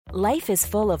Life is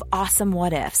full of awesome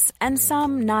what-ifs, and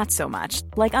some not so much,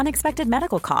 like unexpected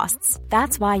medical costs.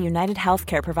 That's why United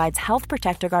Healthcare provides Health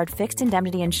Protector Guard fixed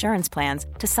indemnity insurance plans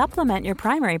to supplement your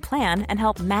primary plan and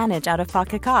help manage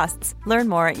out-of-pocket costs. Learn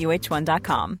more at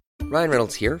uh1.com. Ryan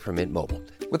Reynolds here from Mint Mobile.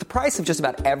 With the price of just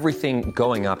about everything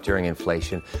going up during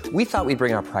inflation, we thought we'd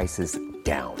bring our prices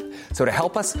down. So to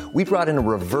help us, we brought in a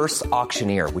reverse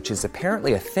auctioneer, which is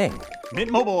apparently a thing.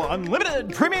 Mint Mobile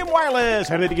Unlimited Premium Wireless.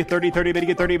 How to get 30, 30, bit to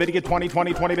get 30, bit to get 20,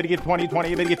 20, 20, bit to get 20,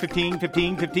 20, bit to get 15,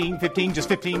 15, 15, 15, just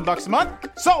 $15 a month?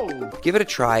 Sold! Give it a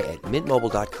try at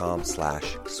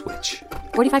mintmobile.com/switch.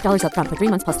 $45 up front for 3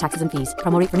 months plus taxes and fees.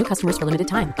 Promo rate for new customers for limited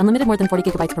time. Unlimited more than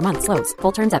 40 gigabytes per month. Slows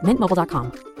full terms at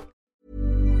mintmobile.com.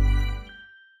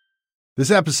 This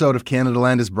episode of Canada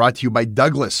Land is brought to you by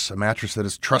Douglas, a mattress that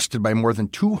is trusted by more than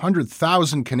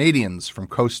 200,000 Canadians from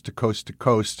coast to coast to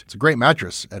coast. It's a great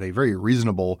mattress at a very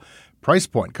reasonable price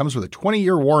point. Comes with a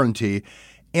 20-year warranty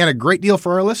and a great deal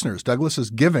for our listeners. Douglas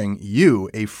is giving you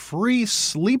a free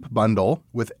sleep bundle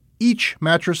with each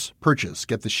mattress purchase.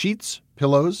 Get the sheets,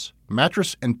 pillows,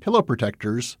 mattress, and pillow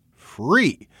protectors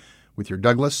free with your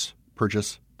Douglas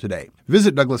purchase today.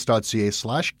 Visit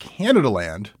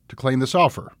douglas.ca/Canadaland to claim this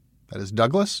offer. That is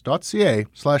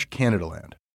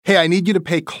douglas.ca/Canadaland. Hey, I need you to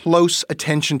pay close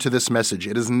attention to this message.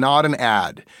 It is not an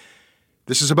ad.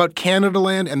 This is about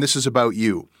Canadaland, and this is about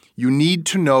you. You need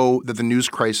to know that the news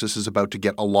crisis is about to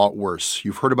get a lot worse.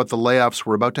 You've heard about the layoffs.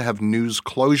 We're about to have news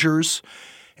closures,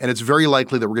 and it's very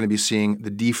likely that we're going to be seeing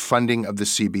the defunding of the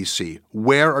CBC.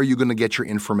 Where are you going to get your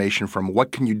information from?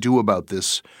 What can you do about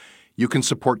this? You can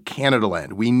support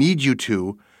Canadaland. We need you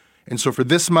to. And so for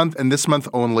this month and this month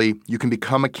only, you can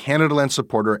become a Canadaland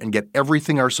supporter and get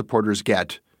everything our supporters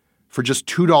get for just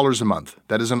 $2 a month.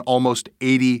 That is an almost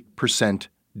 80%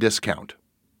 discount.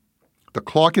 The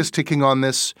clock is ticking on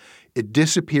this. It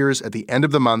disappears at the end of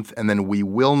the month, and then we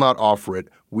will not offer it.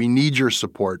 We need your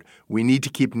support. We need to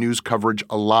keep news coverage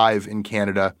alive in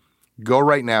Canada. Go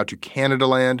right now to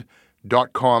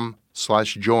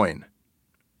canadaland.com/join.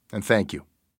 And thank you.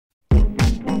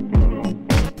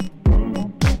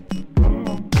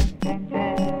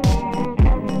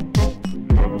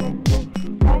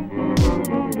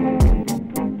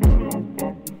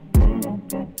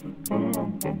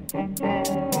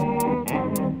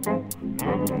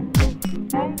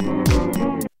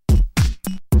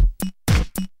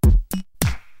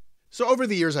 So over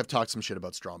the years, I've talked some shit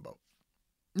about Strombo.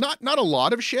 Not a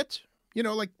lot of shit,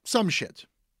 like some shit.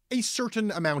 A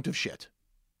certain amount of shit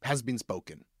has been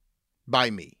spoken by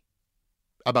me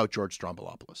about George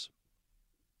Stroumboulopoulos.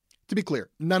 To be clear,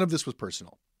 none of this was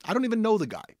personal. I don't even know the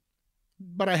guy,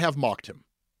 but I have mocked him.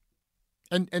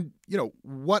 And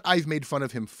what I've made fun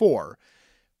of him for,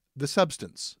 the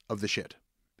substance of the shit,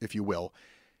 if you will,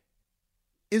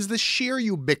 is the sheer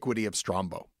ubiquity of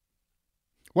Strombo.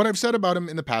 What I've said about him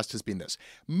in the past has been this.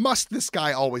 Must this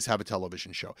guy always have a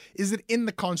television show? Is it in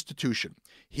the Constitution?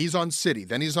 He's on City,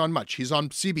 then he's on Much, he's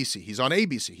on CBC, he's on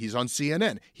ABC, he's on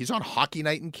CNN, he's on Hockey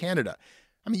Night in Canada.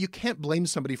 I mean, you can't blame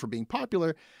somebody for being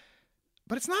popular,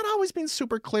 but it's not always been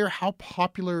super clear how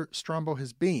popular Strombo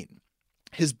has been.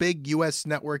 His big U.S.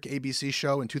 network ABC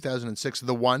show in 2006,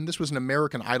 The One, this was an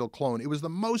American Idol clone. It was the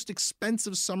most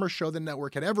expensive summer show the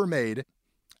network had ever made,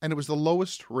 and it was the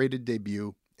lowest rated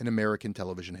debut in American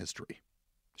television history.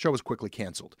 The show was quickly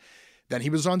canceled. Then he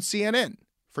was on CNN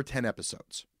for 10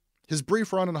 episodes. His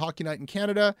brief run on Hockey Night in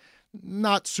Canada,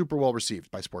 not super well received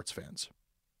by sports fans.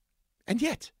 And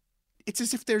yet, it's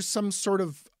as if there's some sort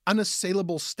of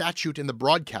unassailable statute in the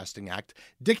Broadcasting Act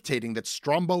dictating that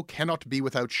Strombo cannot be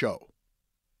without show.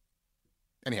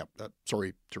 Anyhow,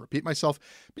 sorry to repeat myself,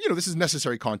 but this is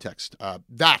necessary context.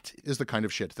 That is the kind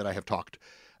of shit that I have talked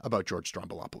about George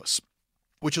Stroumboulopoulos.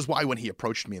 Which is why when he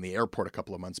approached me in the airport a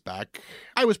couple of months back,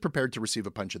 I was prepared to receive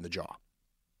a punch in the jaw.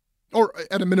 Or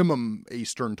at a minimum, a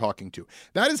stern talking to.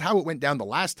 That is how it went down the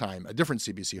last time a different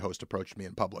CBC host approached me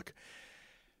in public.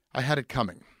 I had it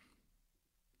coming.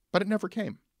 But it never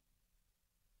came.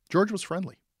 George was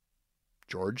friendly.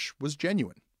 George was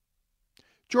genuine.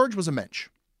 George was a mensch.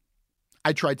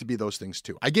 I tried to be those things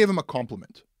too. I gave him a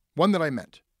compliment. One that I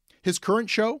meant. His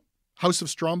current show, House of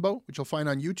Strombo, which you'll find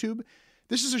on YouTube,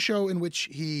 this is a show in which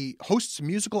he hosts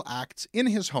musical acts in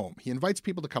his home. He invites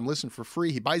people to come listen for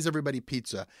free. He buys everybody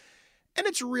pizza. And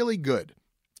it's really good.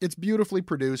 It's beautifully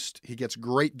produced. He gets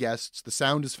great guests. The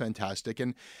sound is fantastic.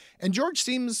 And George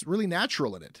seems really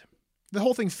natural in it. The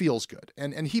whole thing feels good.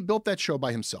 And he built that show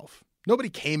by himself. Nobody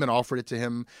came and offered it to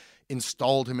him,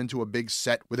 installed him into a big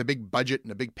set with a big budget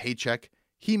and a big paycheck.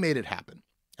 He made it happen.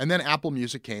 And then Apple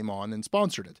Music came on and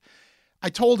sponsored it. I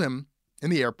told him in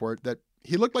the airport that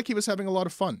he looked like he was having a lot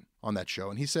of fun on that show.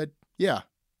 And he said, yeah,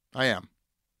 I am.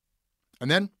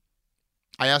 And then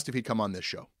I asked if he'd come on this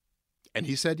show, and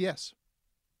he said yes.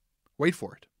 Wait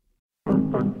for it.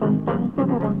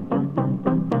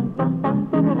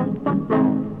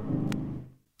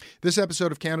 This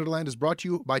episode of Canadaland is brought to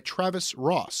you by Travis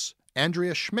Ross,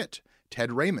 Andrea Schmidt,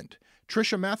 Ted Raymond,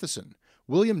 Trisha Matheson,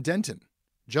 William Denton,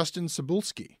 Justin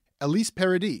Cebulski, Elise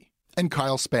Paradis, and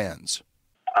Kyle Spans.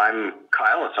 I'm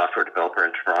Kyle, a software developer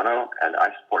in Toronto, and I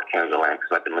support Canadaland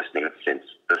because I've been listening since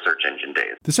the search engine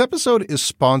days. This episode is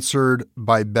sponsored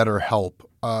by BetterHelp.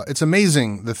 It's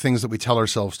amazing the things that we tell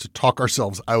ourselves to talk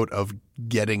ourselves out of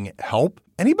getting help.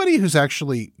 Anybody who's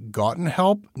actually gotten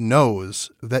help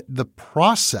knows that the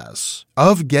process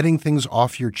of getting things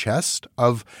off your chest,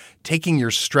 of taking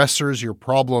your stressors, your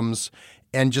problems,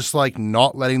 and just like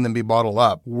not letting them be bottled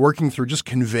up, working through just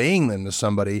conveying them to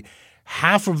somebody,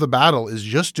 half of the battle is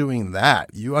just doing that.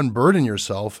 You unburden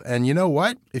yourself. And you know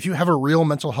what? If you have a real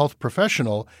mental health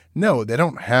professional, no, they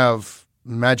don't have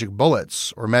magic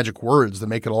bullets or magic words that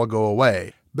make it all go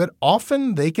away. But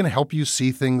often they can help you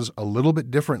see things a little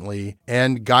bit differently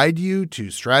and guide you to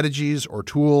strategies or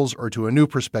tools or to a new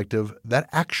perspective that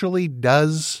actually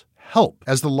does help.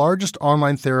 As the largest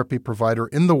online therapy provider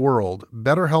in the world,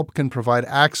 BetterHelp can provide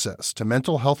access to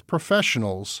mental health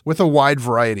professionals with a wide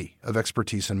variety of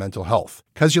expertise in mental health.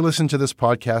 Because you listen to this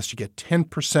podcast, you get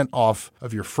 10% off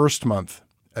of your first month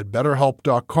at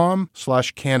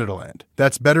betterhelp.com/Canadaland.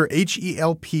 That's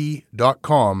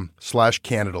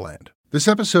betterhelp.com/Canadaland. This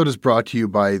episode is brought to you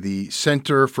by the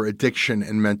Center for Addiction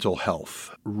and Mental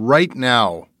Health. Right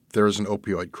now, there is an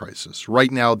opioid crisis.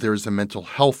 Right now, there is a mental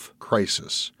health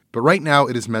crisis. But right now,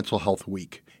 it is Mental Health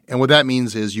Week. And what that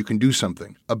means is you can do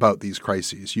something about these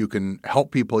crises. You can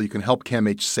help people. You can help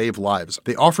CAMH save lives.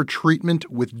 They offer treatment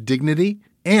with dignity,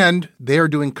 and they are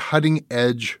doing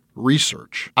cutting-edge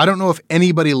research. I don't know if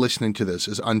anybody listening to this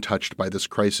is untouched by this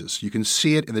crisis. You can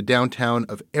see it in the downtown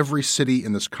of every city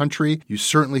in this country. You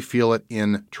certainly feel it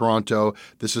in Toronto.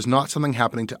 This is not something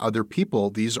happening to other people.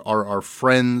 These are our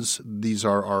friends. These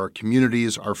are our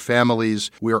communities, our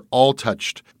families. We are all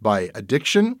touched by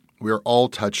addiction. We are all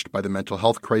touched by the mental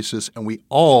health crisis, and we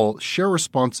all share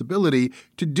responsibility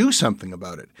to do something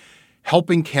about it.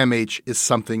 Helping CAMH is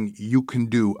something you can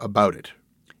do about it.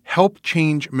 Help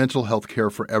change mental health care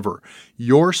forever.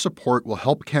 Your support will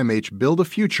help CAMH build a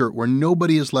future where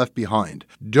nobody is left behind.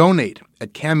 Donate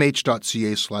at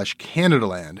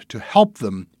camh.ca/Canadaland to help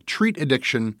them treat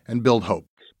addiction and build hope.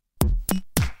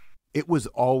 It was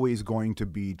always going to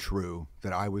be true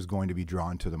that I was going to be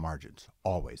drawn to the margins,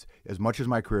 always. As much as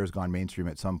my career has gone mainstream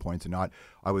at some points and not,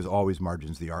 I was always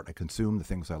margins. The art I consume, the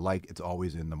things I like, it's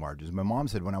always in the margins. My mom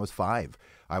said when I was 5,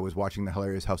 I was watching the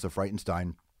hilarious House of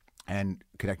Frightenstein and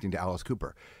connecting to Alice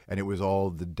Cooper. And it was all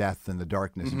the death and the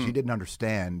darkness. Mm-hmm. And she didn't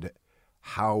understand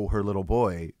how her little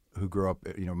boy who grew up,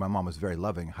 my mom was very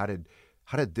loving. How did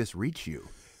this reach you?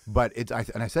 But I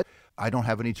said, I don't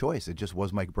have any choice. It just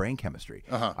was my brain chemistry.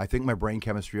 Uh-huh. I think my brain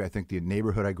chemistry, I think the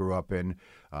neighborhood I grew up in,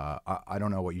 I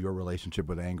don't know what your relationship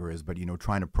with anger is, but,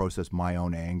 trying to process my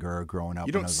own anger growing up.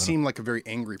 You don't seem like a very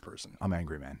angry person. I'm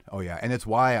angry, man. Oh, yeah. And it's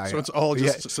why So it's all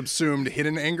just subsumed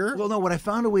hidden anger? Well, no, what I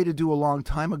found a way to do a long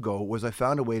time ago was I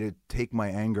found a way to take my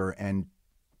anger and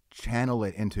channel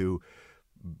it into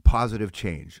positive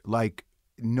change. Like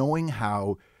knowing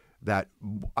how that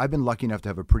I've been lucky enough to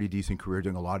have a pretty decent career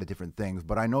doing a lot of different things,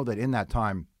 but I know that in that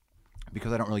time,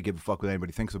 because I don't really give a fuck what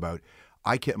anybody thinks about,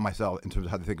 I can myself, in terms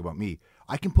of how they think about me,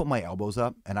 I can put my elbows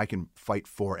up and I can fight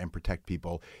for and protect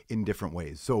people in different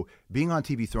ways. So being on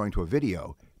TV throwing to a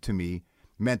video, to me,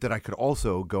 meant that I could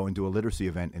also go and do a literacy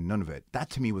event in Nunavut.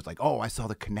 That to me was like, oh, I saw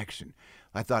the connection.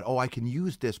 I thought, oh, I can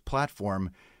use this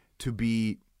platform to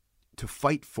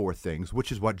fight for things,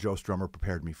 which is what Joe Strummer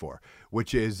prepared me for,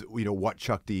 which is, what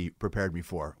Chuck D prepared me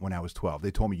for when I was 12.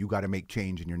 They told me you got to make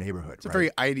change in your neighborhood. It's a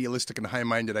very idealistic and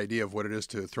high-minded idea of what it is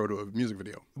to throw to a music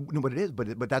video. No, but it is.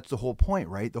 But that's the whole point,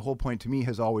 right? The whole point to me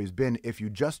has always been if you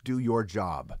just do your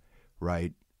job,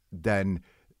 right, then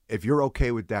if you're okay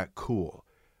with that, cool.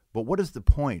 But what is the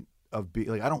point of being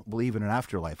like, I don't believe in an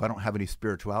afterlife. I don't have any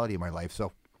spirituality in my life.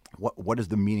 So what is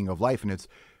the meaning of life? And it's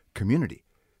community.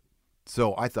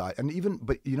 So I thought,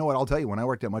 but you know what, I'll tell you, when I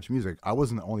worked at Much Music, I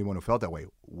wasn't the only one who felt that way.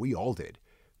 We all did.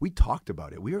 We talked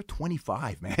about it. We were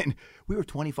 25, man. We were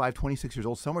 25, 26 years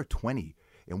old. Some were 20.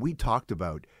 And we talked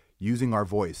about using our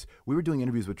voice. We were doing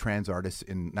interviews with trans artists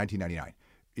in 1999.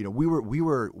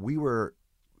 We were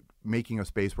making a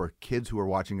space where kids who were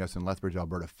watching us in Lethbridge,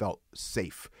 Alberta felt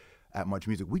safe at Much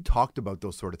Music. We talked about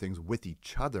those sort of things with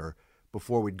each other,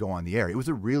 before we'd go on the air. It was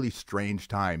a really strange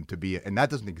time to be, and that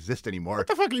doesn't exist anymore. What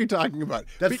the fuck are you talking about?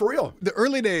 That's for real. The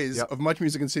early days of Much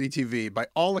Music and City TV, by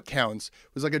all accounts,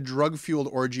 was like a drug-fueled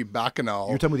orgy bacchanal.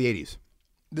 You're talking about the 80s.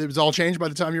 It was all changed by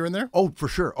the time you were in there? Oh, for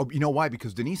sure. Oh, you know why?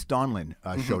 Because Denise Donlin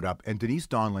showed up, and Denise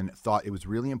Donlin thought it was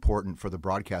really important for the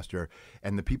broadcaster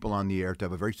and the people on the air to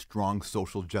have a very strong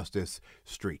social justice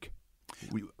streak.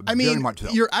 Very much so.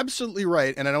 You're absolutely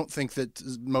right, and I don't think that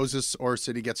Moses or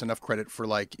City gets enough credit for,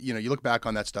 like, you know, you look back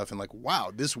on that stuff and like,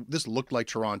 wow, this looked like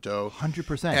Toronto,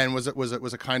 100%, and was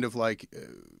a kind of like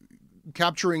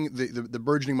capturing the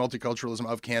burgeoning multiculturalism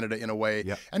of Canada in a way,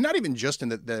 and not even just in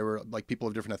that there were like people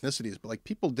of different ethnicities, but like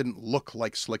people didn't look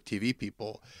like slick TV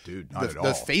people. Dude, not at all.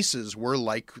 The faces were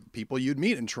like people you'd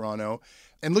meet in Toronto.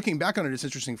 And looking back on it, it's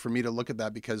interesting for me to look at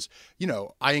that because, you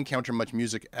know, I encounter Much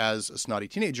Music as a snotty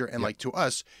teenager, and like to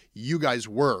us, you guys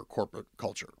were corporate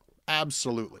culture.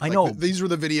 Absolutely. I know. These were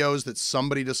the videos that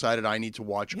somebody decided I need to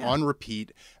watch on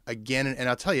repeat again. And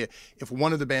I'll tell you, if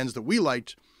one of the bands that we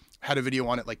liked had a video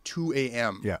on at like 2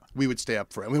 a.m., we would stay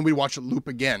up for it. I mean, we'd watch it loop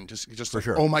again, just for like,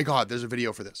 sure. Oh my God, there's a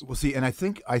video for this. Well, see, and I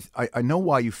think I know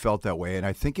why you felt that way, and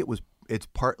I think it's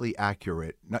partly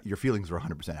accurate. Not your feelings are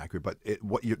 100% accurate, but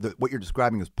what you're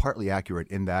describing is partly accurate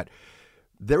in that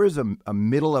there is a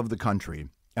middle of the country,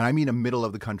 and I mean a middle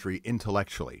of the country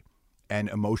intellectually and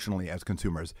emotionally as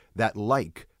consumers that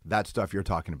like that stuff you're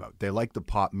talking about. They like the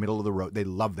pop, middle of the road. They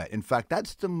love that. In fact,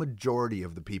 that's the majority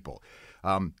of the people.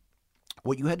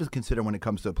 What you had to consider when it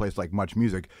comes to a place like Much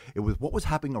Music, it was what was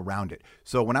happening around it.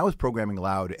 So when I was programming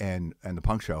Loud and the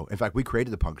Punk Show, in fact, we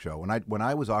created the Punk Show. When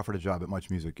I was offered a job at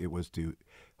Much Music, it was to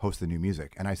host the new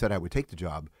music, and I said I would take the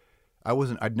job.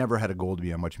 I'd never had a goal to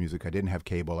be on Much Music. I didn't have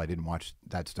cable. I didn't watch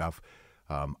that stuff.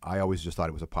 I always just thought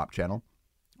it was a pop channel.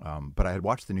 But I had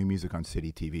watched the new music on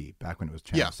City TV back when it was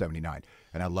Channel 79,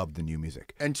 and I loved the new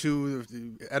music. And to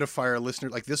edify our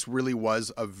listeners, like this really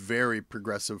was a very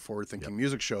progressive, forward-thinking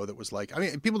music show that was like, I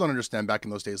mean, people don't understand back in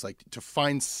those days, like to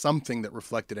find something that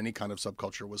reflected any kind of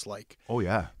subculture was like,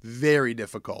 very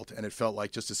difficult. And it felt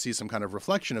like just to see some kind of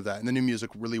reflection of that. And the new music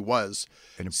really was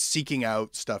seeking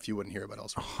out stuff you wouldn't hear about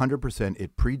elsewhere. 100%.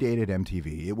 It predated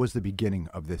MTV. It was the beginning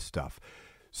of this stuff.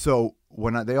 So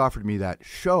when they offered me that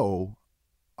show,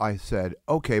 I said,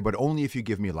 okay, but only if you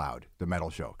give me Loud, the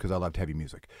metal show, because I loved heavy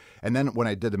music. And then when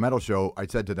I did the metal show, I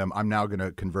said to them, I'm now going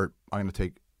to convert, I'm going to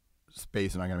take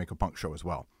space and I'm going to make a punk show as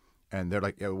well. And they're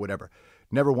like, yeah, whatever.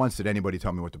 Never once did anybody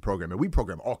tell me what to program. And we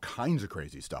program all kinds of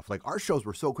crazy stuff. Like our shows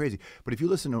were so crazy. But if you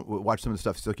watch some of the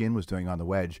stuff Silky Inn was doing on The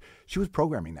Wedge, she was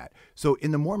programming that. So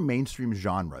in the more mainstream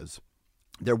genres,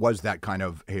 there was that kind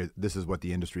of, hey, this is what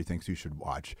the industry thinks you should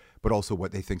watch, but also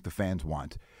what they think the fans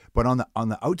want. But on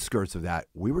the outskirts of that,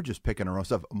 we were just picking our own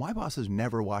stuff. My bosses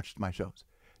never watched my shows.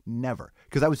 Never.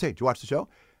 Because I would say, did you watch the show?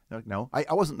 They're like, no.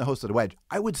 I wasn't the host of The Wedge.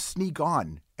 I would sneak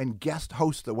on and guest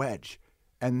host The Wedge,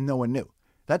 and no one knew.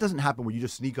 That doesn't happen where you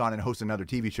just sneak on and host another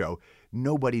TV show.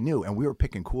 Nobody knew. And we were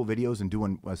picking cool videos and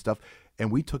doing stuff,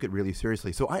 and we took it really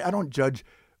seriously. So I don't judge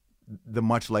the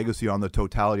Much legacy on the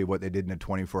totality of what they did in a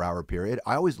 24-hour period.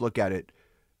 I always look at it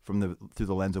through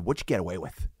the lens of what you get away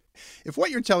with. If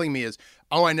what you're telling me is,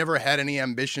 oh, I never had any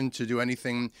ambition to do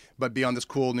anything but be on this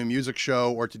cool new music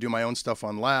show or to do my own stuff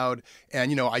on Loud,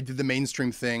 and, you know, I did the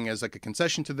mainstream thing as like a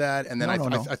concession to that, and then I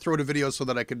throw to videos so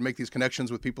that I could make these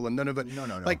connections with people, and none of it. No.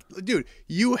 Like, dude,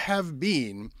 you have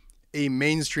been a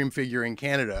mainstream figure in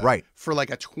Canada for like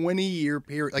a 20-year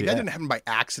period. Like that didn't happen by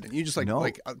accident. You just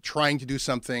trying to do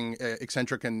something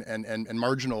eccentric and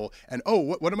marginal. And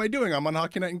what am I doing? I'm on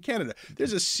Hockey Night in Canada.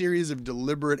 There's a series of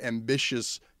deliberate,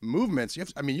 ambitious movements.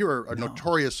 You're a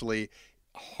notoriously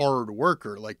hard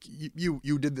worker. Like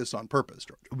you did this on purpose,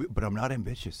 George. But I'm not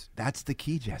ambitious. That's the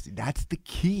key, Jesse. That's the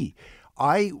key.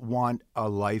 I want a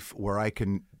life where I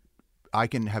can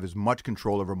have as much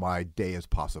control over my day as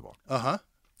possible.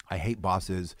 I hate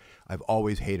bosses. I've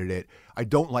always hated it. I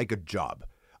don't like a job.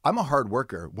 I'm a hard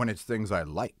worker when it's things I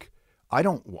like. I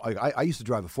used to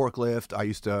drive a forklift. I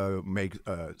used to make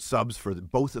subs for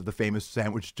both of the famous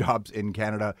sandwich jobs in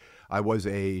Canada. I was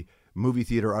a movie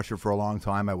theater usher for a long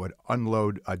time. I would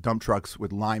unload dump trucks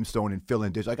with limestone and fill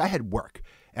in ditch. Like I had work.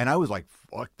 And I was like,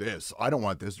 fuck this. I don't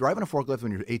want this. Driving a forklift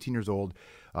when you're 18 years old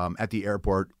at the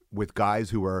airport with guys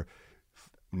who were,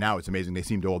 now it's amazing, they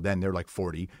seemed old then, they're like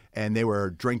 40, and they were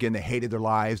drinking, they hated their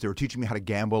lives, they were teaching me how to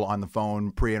gamble on the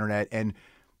phone, pre-internet, and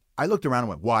I looked around and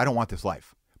went, well, I don't want this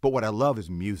life. But what I love is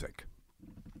music,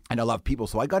 and I love people.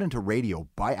 So I got into radio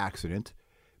by accident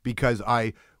because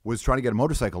I was trying to get a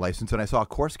motorcycle license, and I saw a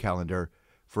course calendar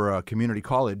for a community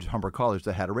college, Humber College,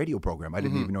 that had a radio program. I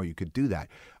didn't even know you could do that.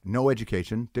 No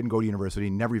education, didn't go to university,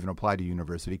 never even applied to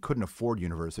university, couldn't afford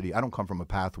university. I don't come from a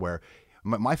path where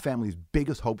my family's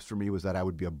biggest hopes for me was that I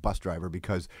would be a bus driver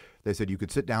because they said you could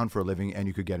sit down for a living and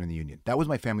you could get in the union. That was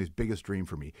my family's biggest dream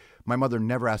for me. My mother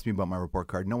never asked me about my report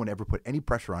card. No one ever put any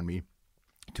pressure on me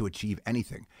to achieve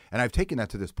anything. And I've taken that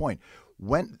to this point.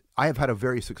 When I have had a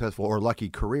very successful or lucky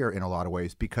career in a lot of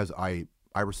ways because I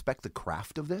respect the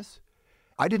craft of this.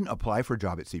 I didn't apply for a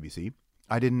job at CBC.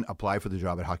 I didn't apply for the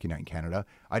job at Hockey Night in Canada.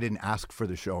 I didn't ask for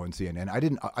the show on CNN.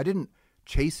 I didn't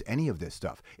chase any of this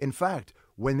stuff. In fact,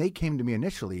 when they came to me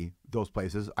initially, those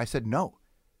places, I said no.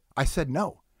 I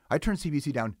turned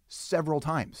CBC down several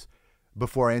times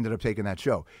before I ended up taking that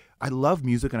show. I love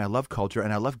music and I love culture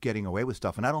and I love getting away with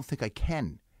stuff, and I don't think I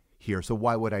can here, so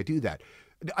why would I do that?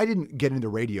 I didn't get into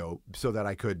radio so that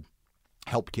I could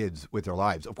help kids with their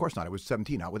lives. Of course not. I was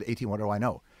 17, not with 18. What do I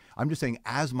know? I'm just saying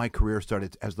as my career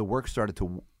started, as the work started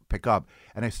to pick up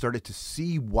and I started to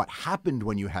see what happened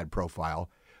when you had profile,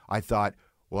 I thought,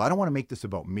 well, I don't want to make this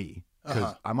about me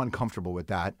because I'm uncomfortable with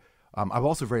that. I'm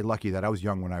also very lucky that I was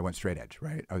young when I went straight edge,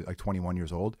 right? I was like 21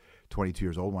 years old, 22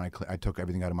 years old when I took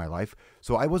everything out of my life.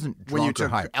 So I wasn't drunk when you took or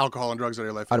high. alcohol and drugs out of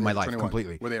your life. Out of my life, 21.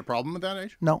 completely. Were they a problem at that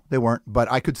age? No, they weren't. But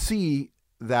I could see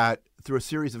that through a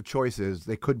series of choices,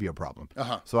 they could be a problem.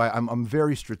 So I'm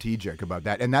very strategic about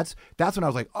that. And that's when I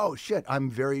was like, oh, shit,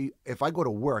 if I go to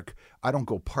work, I don't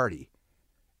go party.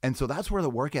 And so that's where the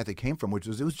work ethic came from, it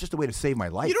was just a way to save my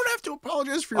life. You don't have to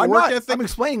apologize for your work ethic. I'm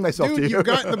explaining myself Dude, to you. You've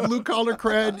got the blue collar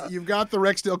cred. You've got the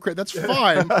Rexdale cred. That's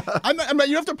fine. I'm not,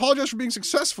 you don't have to apologize for being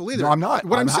successful either. No, I'm not.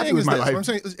 What I'm happy saying with is my this. life. What I'm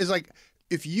saying is like,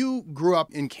 if you grew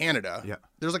up in Canada,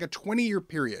 there's like a 20-year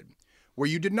period where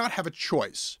you did not have a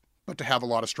choice but to have a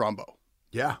lot of Strombo.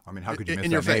 Yeah. I mean, how could you miss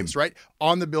in your that name? face, right?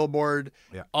 On the billboard,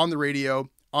 on the radio,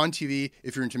 on TV.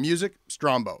 If you're into music,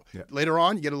 Strombo. Later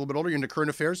on, you get a little bit older, you're into current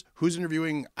affairs. Who's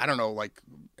interviewing, I don't know, like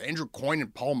Andrew Coyne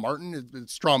and Paul Martin?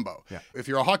 It's Strombo. If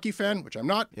you're a hockey fan, which I'm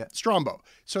not, Strombo.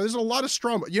 So there's a lot of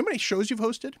Strombo. You know how many shows you've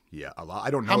hosted? Yeah, a lot.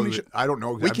 I don't know. How many I don't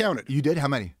know. We counted. You did? How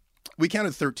many? We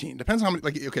counted 13. Depends on how many.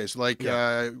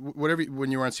 Whatever.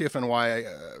 When you were on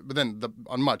CFNY, but then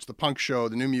on Much, the punk show,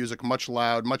 the new music, Much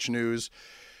Loud, Much News,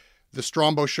 the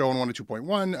Strombo show on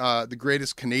 102.1, the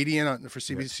greatest Canadian for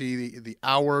CBC, the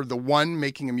Hour, the One,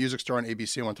 Making a Music Star on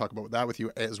ABC. I want to talk about that with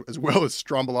you, as well as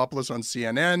Strombolopoulos on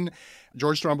CNN,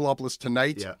 George Strombolopoulos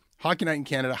Tonight, Hockey Night in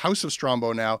Canada, House of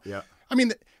Strombo now. I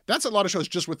mean, that's a lot of shows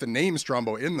just with the name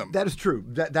Strombo in them. That is true.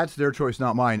 That's their choice,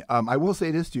 not mine. I will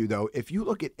say this to you, though. If you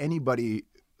look at anybody,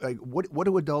 like what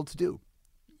do adults do?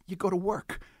 You go to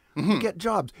work. You get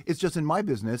jobs. It's just in my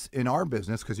business, in our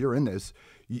business, because you're in this,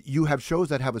 you have shows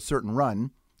that have a certain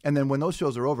run. And then when those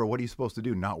shows are over, what are you supposed to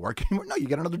do? Not work anymore? No, you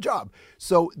get another job.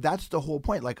 So that's the whole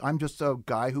point. Like, I'm just a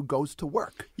guy who goes to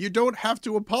work. You don't have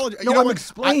to apologize. No, I'm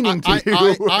explaining to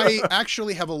you. I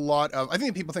actually have a lot of, I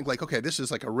think people think like, okay, this is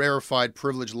like a rarefied,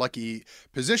 privileged, lucky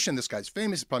position. This guy's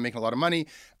famous. He's probably making a lot of money.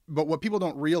 But what people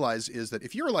don't realize is that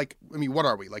if you're like, I mean, what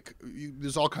are we? Like,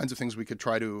 there's all kinds of things we could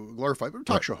try to glorify. We're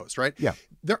talk show hosts, right? Yeah.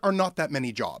 There are not that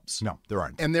many jobs. No, there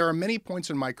aren't. And there are many points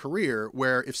in my career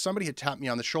where if somebody had tapped me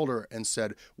on the shoulder and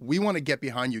said, we want to get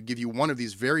behind you, give you one of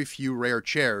these very few rare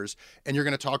chairs, and you're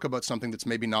going to talk about something that's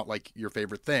maybe not like your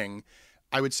favorite thing,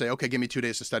 I would say, okay, give me 2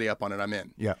 days to study up on it. I'm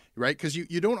in. Yeah. Right? Because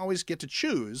you don't always get to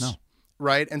choose. No.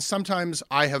 Right. And sometimes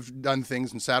I have done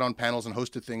things and sat on panels and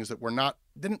hosted things that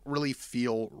didn't really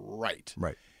feel right.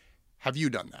 Right. Have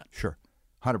you done that? Sure.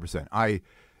 100%.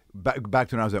 Back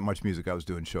to when I was at Much Music, I was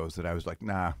doing shows that I was like,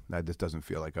 nah, this doesn't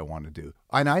feel like I want to do.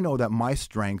 And I know that my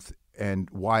strength and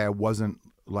why I wasn't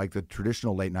like the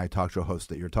traditional late night talk show host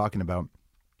that you're talking about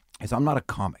is I'm not a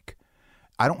comic.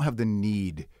 I don't have the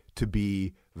need to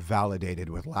be validated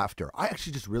with laughter. I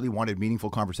actually just really wanted meaningful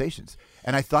conversations,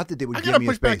 and I thought that they would give me a space. I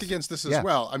got to push back against this as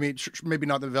well. I mean, maybe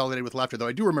not validated with laughter, though.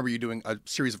 I do remember you doing a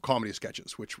series of comedy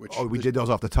sketches, which we did those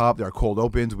off the top. There are cold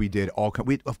opens. We did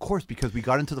of course, because we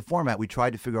got into the format, we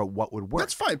tried to figure out what would work.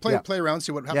 That's fine. Play around,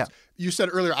 see what happens. Yeah. You said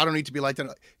earlier, I don't need to be like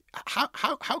that.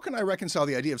 How can I reconcile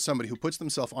the idea of somebody who puts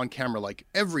themselves on camera like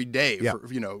every day for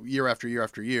year after year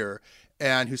after year,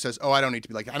 and who says, "Oh, I don't need to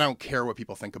be like that. I don't care what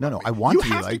people think about me." No, I want you to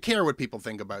have like, to care what people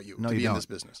think about you to be in this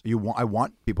business. I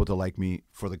want people to like me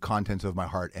for the contents of my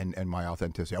heart and my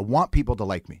authenticity. I want people to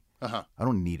like me. I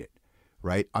don't need it,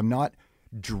 right? I'm not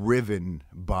driven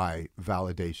by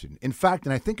validation. In fact,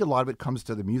 and I think a lot of it comes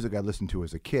to the music I listened to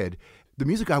as a kid. The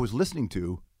music I was listening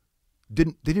to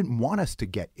didn't want us to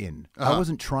get in. I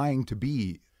wasn't trying to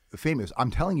be famous.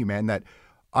 I'm telling you, man, that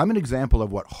I'm an example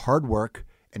of what hard work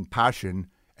and passion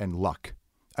and luck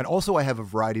And also I have a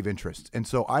variety of interests. And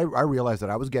so I realized that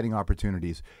I was getting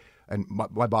opportunities, and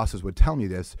my bosses would tell me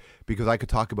this, because I could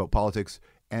talk about politics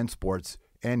and sports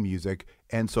and music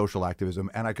and social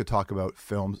activism, and I could talk about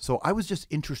films. So I was just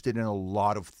interested in a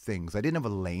lot of things. I didn't have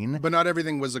a lane. But not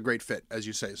everything was a great fit, as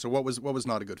you say. So what was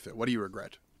not a good fit? What do you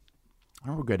regret? I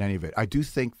don't regret any of it. I do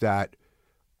think that,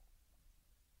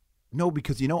 no,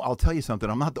 because, I'll tell you something.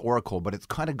 I'm not the oracle, but it's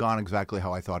kind of gone exactly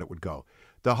how I thought it would go.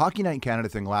 The Hockey Night in Canada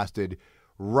thing lasted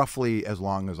roughly as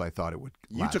long as I thought it would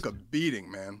last. You took a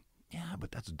beating, man. Yeah,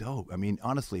 but that's dope. I mean,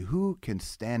 honestly, who can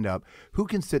stand up? Who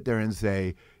can sit there and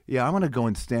say, yeah, I'm going to go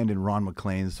and stand in Ron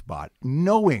McLean's spot,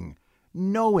 knowing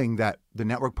that the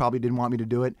network probably didn't want me to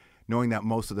do it, knowing that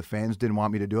most of the fans didn't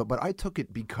want me to do it. But I took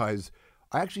it because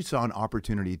I actually saw an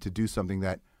opportunity to do something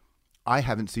that I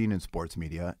haven't seen in sports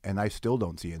media, and I still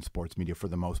don't see in sports media for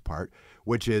the most part,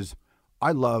 which is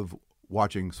I love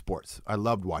watching sports. I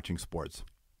loved watching sports.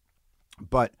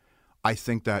 But I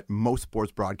think that most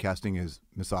sports broadcasting is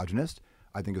misogynist.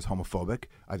 I think it's homophobic.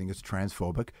 I think it's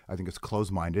transphobic. I think it's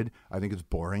closed-minded. I think it's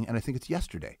boring. And I think it's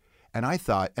yesterday. And I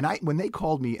thought, when they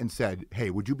called me and said, hey,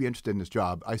 would you be interested in this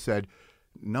job? I said,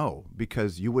 no,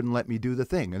 because you wouldn't let me do the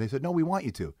thing. And they said, no, we want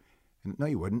you to. And, no,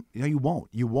 you wouldn't. You won't.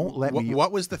 You won't let me.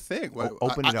 What was the thing?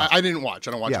 Open it up. I didn't watch.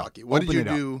 I don't watch hockey. What did you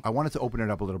do? I wanted to open it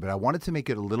up a little bit. I wanted to make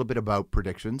it a little bit about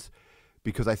predictions,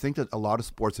 because I think that a lot of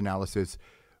sports analysis,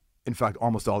 in fact,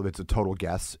 almost all of it's a total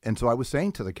guess. And so I was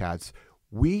saying to the cats,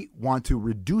 we want to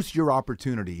reduce your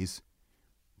opportunities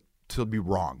to be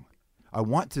wrong. I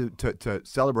want to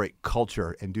celebrate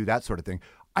culture and do that sort of thing.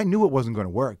 I knew it wasn't going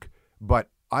to work, but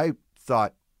I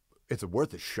thought it's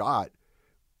worth a shot.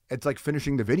 It's like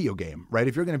finishing the video game, right?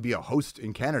 If you're going to be a host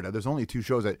in Canada, there's only 2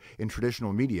 shows in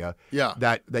traditional media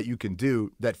that you can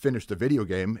do that finish the video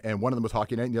game. And one of them was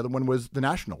Hockey Night and the other one was The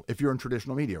National, if you're in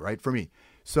traditional media, right? For me.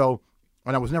 So,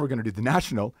 and I was never going to do The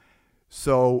National.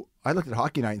 So I looked at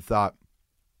Hockey Night and thought,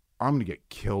 I'm going to get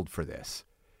killed for this.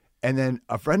 And then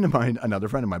another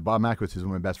friend of mine, Bob Mackwitz, who's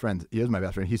one of my best friends, he is my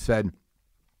best friend, he said,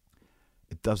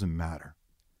 it doesn't matter.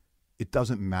 It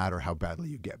doesn't matter how badly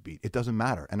you get beat. It doesn't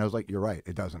matter. And I was like, you're right,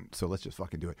 it doesn't. So let's just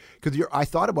fucking do it. Because I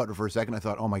thought about it for a second. I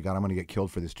thought, oh my God, I'm going to get killed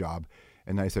for this job.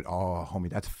 And then I said, oh, homie,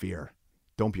 that's fear.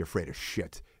 Don't be afraid of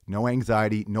shit. No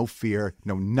anxiety, no fear,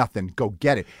 no nothing. Go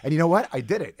get it. And you know what? I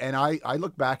did it. And I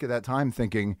look back at that time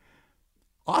thinking,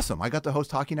 awesome, I got to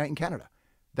host Hockey Night in Canada.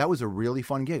 That was a really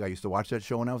fun gig. I used to watch that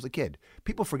show when I was a kid.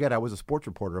 People forget I was a sports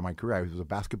reporter in my career. I was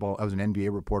an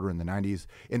NBA reporter in the 90s,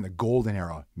 in the golden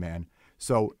era, man.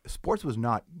 So sports was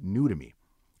not new to me.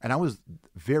 And I was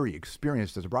very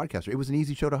experienced as a broadcaster. It was an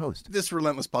easy show to host. This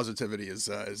relentless positivity is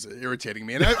irritating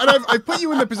me. And I've put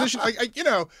you in the position,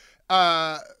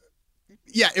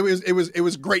 yeah, it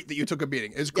was great that you took a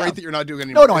beating. It's great that you're not doing it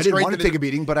anymore. No, I didn't want to take a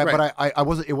beating, but I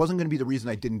wasn't. It wasn't going to be the reason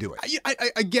I didn't do it.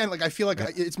 I feel like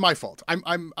it's my fault.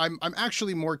 I'm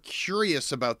actually more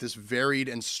curious about this varied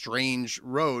and strange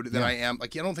road than I am.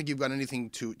 Like, I don't think you've got anything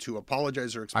to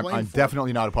apologize or explain. I'm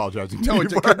definitely not apologizing.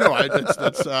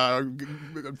 That's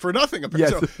for nothing.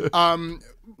 Yes. So,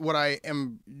 what I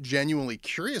am genuinely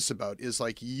curious about is,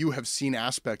 like, you have seen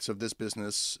aspects of this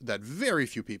business that very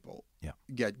few people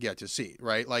get to see,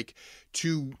 right? Like,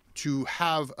 to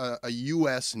have a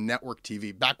U.S. network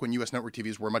TV, back when U.S. network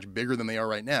TVs were much bigger than they are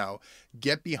right now,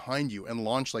 get behind you and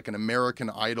launch like an American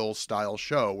Idol style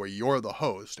show where you're the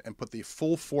host and put the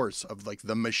full force of, like,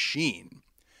 the machine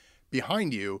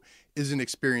behind you is an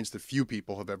experience that few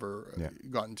people have ever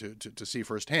gotten to see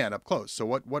firsthand up close. So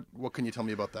what can you tell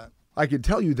me about that? I can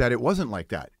tell you that it wasn't like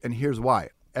that. And here's why.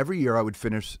 Every year I would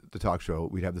finish the talk show.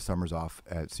 We'd have the summers off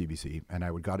at CBC, and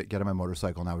I would get on my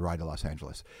motorcycle and I would ride to Los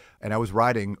Angeles. And I was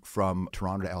riding from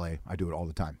Toronto to LA. I do it all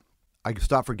the time. I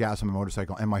stopped for gas on my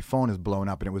motorcycle, and my phone is blown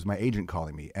up, and it was my agent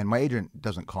calling me. And my agent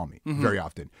doesn't call me very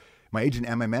often. My agent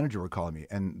and my manager were calling me,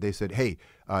 and they said, hey,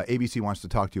 ABC wants to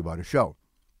talk to you about a show.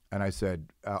 And I said,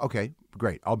 okay,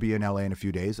 great. I'll be in LA in a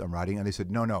few days. I'm riding. And they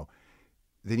said, no,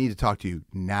 they need to talk to you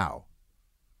now.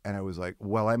 And I was like,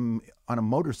 well, I'm on a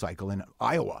motorcycle in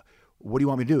Iowa. What do you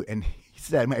want me to do? And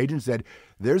my agent said,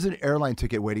 there's an airline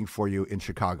ticket waiting for you in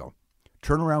Chicago.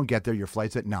 Turn around, get there. Your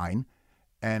flight's at 9.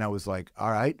 And I was like, all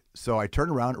right. So I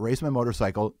turned around, raced my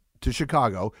motorcycle to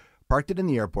Chicago, parked it in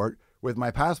the airport. With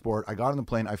my passport, I got on the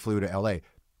plane. I flew to LA.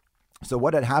 So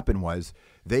what had happened was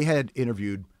they had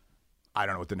interviewed, I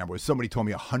don't know what the number was. Somebody told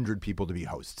me 100 people to be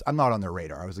hosts. I'm not on their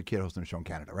radar. I was a kid hosting a show in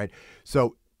Canada, right?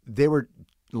 So they were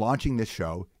launching this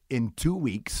show. In 2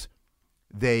 weeks,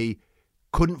 they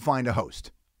couldn't find a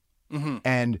host.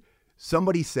 And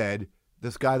somebody said,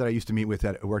 this guy that I used to meet with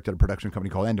worked at a production company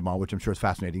called Endemol, which I'm sure is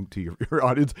fascinating to your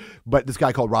audience. But this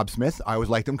guy called Rob Smith, I always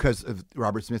liked him because of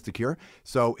Robert Smith, The Cure.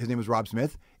 So his name was Rob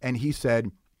Smith. And he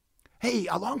said, hey,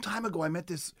 a long time ago, I met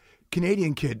this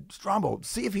Canadian kid, Strombo.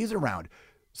 See if he's around.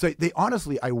 So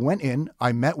I went in,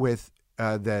 I met with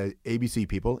the ABC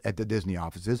people at the Disney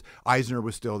offices. Eisner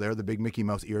was still there, the big Mickey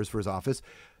Mouse ears for his office.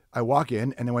 I walk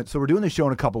in and they went, so we're doing this show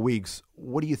in a couple weeks.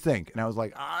 What do you think? And I was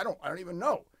like, I don't even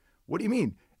know. What do you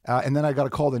mean? And then I got a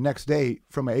call the next day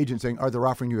from my agent saying, they're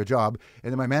offering you a job.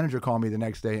 And then my manager called me the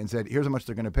next day and said, here's how much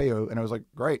they're going to pay you. And I was like,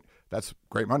 great. That's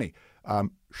great money.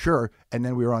 Sure. And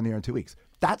then we were on the air in 2 weeks.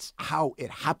 That's how it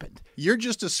happened. You're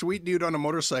just a sweet dude on a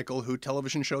motorcycle who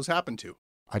television shows happen to.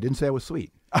 I didn't say I was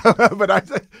sweet, but I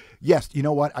said, yes, you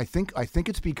know what? I think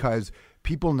it's because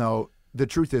people know the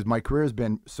truth is my career has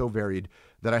been so varied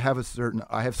that I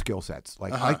have skill sets.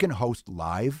 Like I can host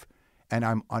live and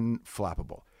I'm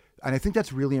unflappable. And I think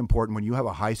that's really important when you have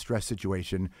a high stress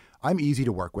situation. I'm easy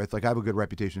to work with. Like I have a good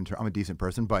reputation. I'm a decent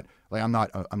person, but like I'm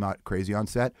not crazy on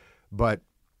set, but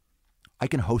I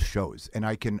can host shows and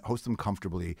I can host them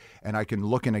comfortably and I can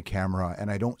look in a camera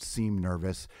and I don't seem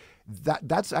nervous.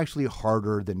 That's actually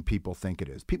harder than people think it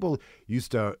is. People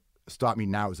used to stop me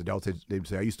now as adults. They'd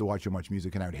say, I used to watch so much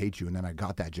music and I would hate you. And then I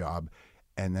got that job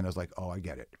and then I was like, oh, I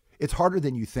get it. It's harder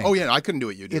than you think. Oh, yeah, I couldn't do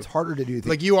what you do. It's harder to do.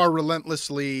 Like you are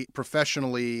relentlessly,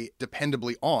 professionally,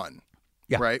 dependably on,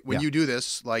 right? When you do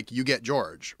this, like you get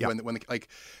George. Yeah. When like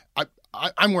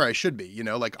I'm where I should be, you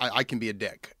know. Like I can be a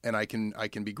dick, and I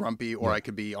can be grumpy, or I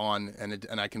could be on,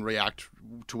 and I can react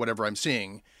to whatever I'm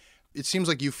seeing. It seems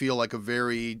like you feel like a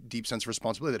very deep sense of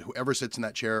responsibility that whoever sits in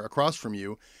that chair across from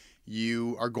you,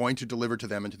 you are going to deliver to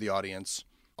them and to the audience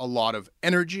a lot of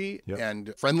energy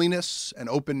and friendliness and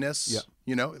openness. Yeah.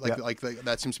 You know,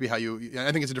 that seems to be how you.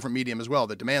 I think it's a different medium as well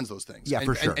that demands those things. Yeah,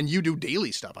 for sure. And you do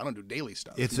daily stuff. I don't do daily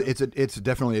stuff. It's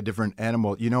definitely a different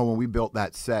animal. You know, when we built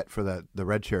that set for the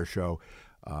Red Chair show,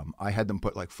 I had them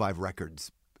put like 5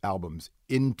 albums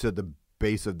into the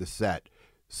base of the set,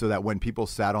 so that when people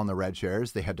sat on the red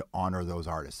chairs, they had to honor those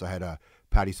artists. So I had a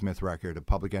Patti Smith record, a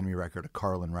Public Enemy record, a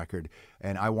Carlin record,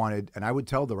 and I would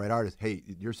tell the right artist, hey,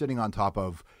 you're sitting on top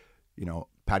of, you know,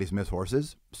 Patti Smith's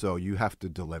horses, so you have to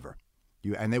deliver.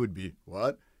 And they would be,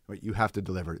 what? But you have to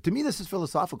deliver. To me, this is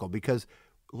philosophical because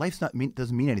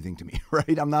doesn't mean anything to me,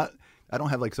 right? I don't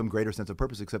have like some greater sense of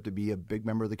purpose except to be a big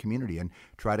member of the community and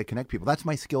try to connect people. That's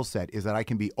my skill set, is that I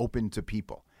can be open to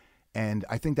people. And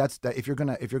I think that if you're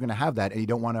gonna have that and you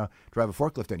don't want to drive a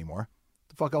forklift anymore,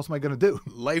 the fuck else am I gonna do?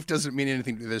 Life doesn't mean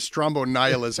anything. There's Strombo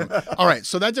nihilism. All right,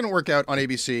 so that didn't work out on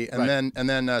ABC, and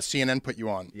then CNN put you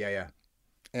on. Yeah.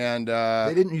 And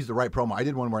they didn't use the right promo. I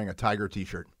did one wearing a Tiger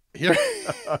T-shirt. Here,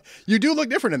 you do look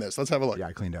different in this. Let's have a look. Yeah,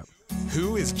 I cleaned up.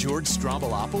 Who is George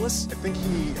Stroumboulopoulos? I think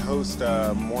he hosts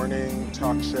a morning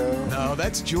talk show. No,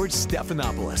 that's George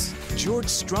Stephanopoulos. George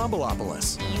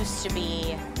Stroumboulopoulos. He used to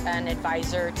be an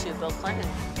advisor to Bill Clinton.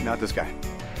 Not this guy.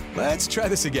 Let's try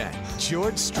this again.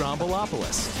 George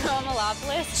Stroumboulopoulos.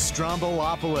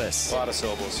 Stroumboulopoulos. A lot of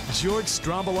syllables. George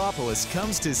Stroumboulopoulos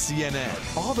comes to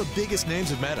CNN. All the biggest names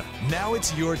have met him. Now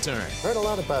it's your turn. Heard a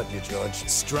lot about you, George.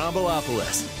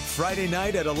 Stroumboulopoulos. Friday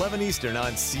night at 11 Eastern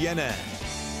on CNN.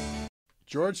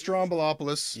 George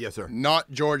Stroumboulopoulos. Yes, sir.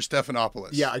 Not George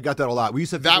Stephanopoulos. Yeah, I got that a lot. We used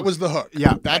to. That was the hook.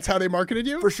 Yeah, that's how they marketed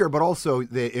you. For sure, but also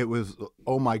it was,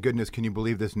 oh my goodness, can you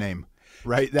believe this name?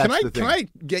 Right? That's the thing. Can I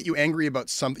get you angry about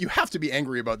something? You have to be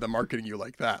angry about them marketing you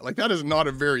like that. Like, that is not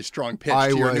a very strong pitch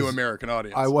to your new American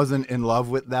audience. I wasn't in love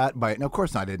with that, but of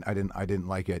course I didn't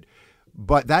like it.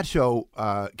 But that show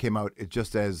came out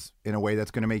just as in a way that's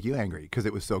going to make you angry because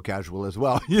it was so casual as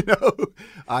well. You know,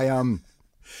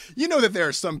 You know that there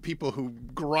are some people who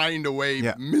grind away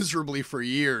miserably for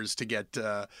years to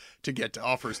get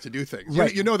offers to do things.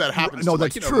 Right. You know that happens. No, to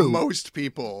that's true. Most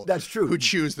people. That's true. Who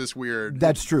choose this weird.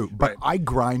 That's true. But right. I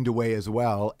grind away as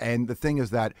well. And the thing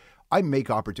is that I make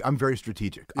opportunity. I'm very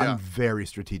strategic. Yeah. I'm very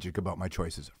strategic about my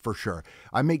choices, for sure.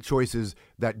 I make choices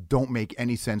that don't make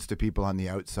any sense to people on the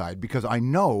outside because I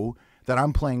know that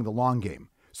I'm playing the long game.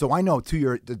 So I know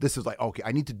this is like, okay,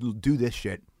 I need to do this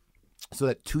shit so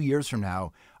that 2 years from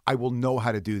now, I will know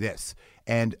how to do this.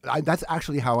 And that's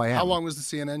actually how I am. How long was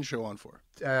the CNN show on for?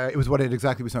 It was what it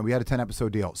exactly was on. We had a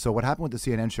 10-episode deal. So what happened with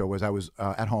the CNN show was I was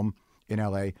at home in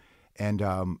L.A., and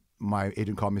my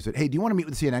agent called me and said, hey, do you want to meet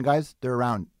with the CNN guys? They're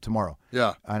around tomorrow.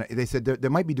 Yeah. And they said they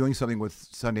might be doing something with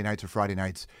Sunday nights or Friday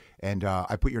nights, and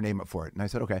I put your name up for it. And I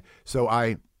said, okay. So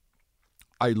I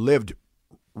lived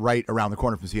right around the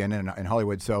corner from CNN in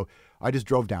Hollywood, so I just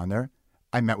drove down there.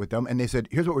 I met with them, and they said,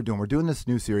 here's what we're doing. We're doing this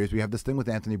new series. We have this thing with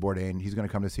Anthony Bourdain. He's going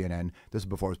to come to CNN. This is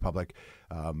before it was public.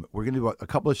 We're going to do a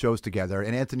couple of shows together,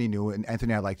 and Anthony knew, and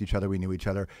Anthony and I liked each other. We knew each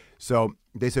other. So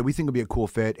they said, we think it would be a cool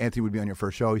fit. Anthony would be on your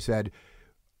first show. He said,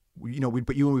 we'd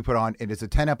put you and we put on, and it's a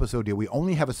 10-episode deal. We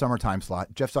only have a summertime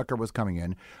slot. Jeff Zucker was coming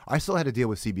in. I still had a deal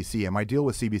with CBC, and my deal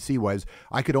with CBC was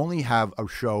I could only have a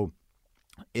show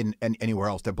in anywhere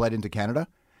else that bled into Canada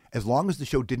as long as the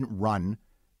show didn't run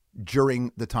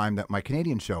during the time that my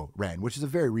Canadian show ran, which is a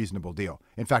very reasonable deal.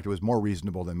 In fact, it was more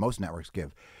reasonable than most networks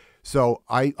give. So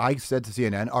I said to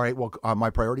CNN, all right, well, my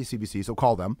priority is CBC, so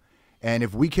call them. And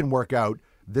if we can work out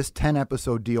this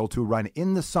 10-episode deal to run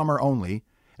in the summer only,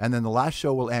 and then the last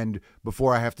show will end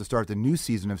before I have to start the new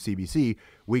season of CBC,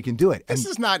 we can do it. This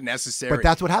is not necessary. But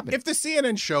that's what happened. If the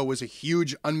CNN show was a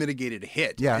huge, unmitigated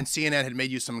hit, Yeah. and CNN had made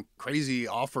you some crazy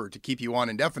offer to keep you on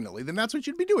indefinitely, then that's what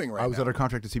you'd be doing right now. I was under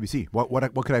contract at CBC. What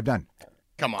could I have done?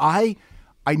 Come on.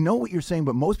 I know what you're saying,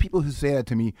 but most people who say that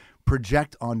to me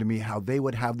project onto me how they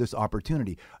would have this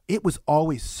opportunity. It was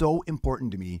always so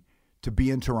important to me to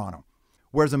be in Toronto.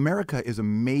 Whereas America is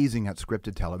amazing at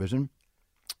scripted television,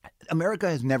 America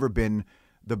has never been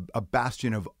a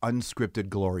bastion of unscripted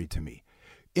glory to me.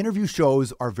 Interview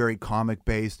shows are very comic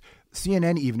based.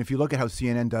 CNN, even if you look at how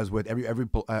CNN does with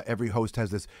every host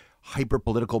has this hyper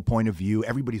political point of view.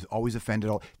 Everybody's always offended.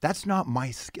 That's not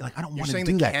my skill. Like, I don't want to do that. You're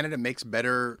saying that Canada makes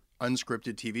better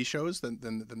unscripted TV shows than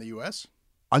the U.S.?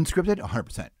 Unscripted,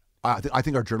 100%. I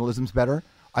think our journalism's better.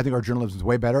 I think our journalism's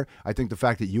way better. I think the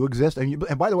fact that you exist, and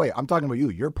by the way, I'm talking about you.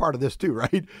 You're part of this too,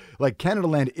 right? Like Canada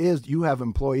Land you have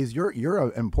employees. You're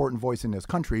an important voice in this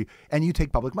country, and you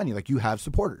take public money. Like you have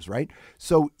supporters, right?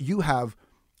 So you have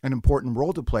an important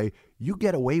role to play. You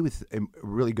get away with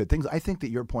really good things. I think that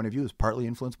your point of view is partly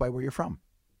influenced by where you're from.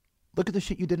 Look at the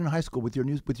shit you did in high school with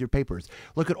your papers.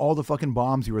 Look at all the fucking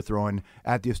bombs you were throwing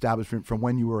at the establishment from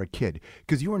when you were a kid,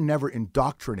 because you were never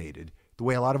indoctrinated the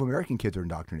way a lot of American kids are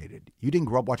indoctrinated. You didn't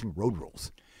grow up watching Road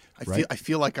Rules. Right? I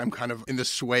feel like I'm kind of in the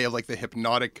sway of like the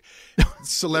hypnotic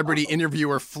celebrity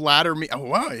interviewer flatter me. Oh,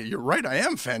 wow, you're right. I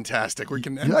am fantastic. We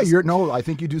can. Yeah, I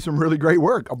think you do some really great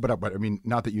work. But I mean,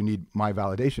 not that you need my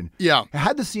validation. Yeah. I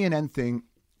had the CNN thing,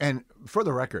 and for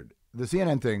the record, the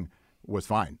CNN thing was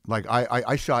fine. Like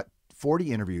I shot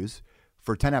 40 interviews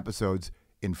for 10 episodes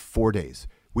in 4 days.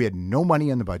 We had no money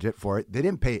in the budget for it. They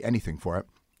didn't pay anything for it.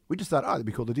 We just thought, it'd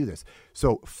be cool to do this.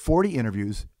 So 40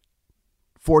 interviews,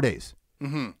 4 days,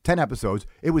 10 episodes.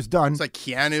 It was done. It's like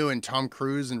Keanu and Tom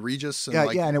Cruise and Regis.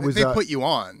 And and it was they put you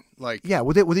on. Like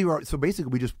so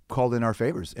basically we just called in our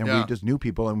favors, and we just knew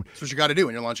people. And that's what you got to do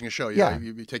when you're launching a show.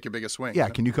 You take your biggest swing. Yeah,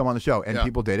 can you come on the show? And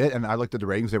people did it, and I looked at the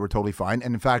ratings; they were totally fine.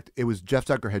 And in fact, it was Jeff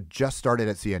Zucker had just started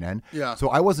at CNN. Yeah. So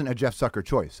I wasn't a Jeff Zucker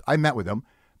choice. I met with him,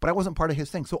 but I wasn't part of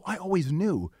his thing. So I always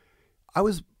knew I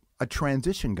was a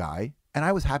transition guy. And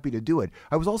I was happy to do it.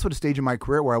 I was also at a stage in my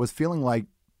career where I was feeling like,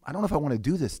 I don't know if I want to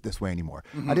do this way anymore.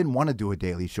 I didn't want to do a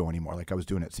daily show anymore like I was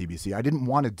doing at CBC. I didn't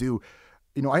want to do,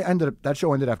 that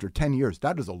show ended after 10 years.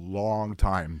 That is a long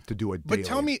time to do a daily. But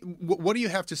tell me, what do you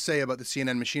have to say about the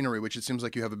CNN machinery, which it seems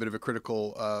like you have a bit of a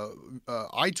critical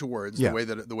eye towards, the way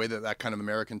that kind of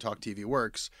American talk TV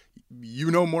works.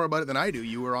 You know more about it than I do.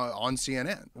 You were on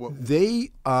CNN.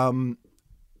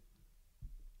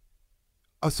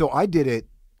 So I did it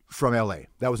from LA.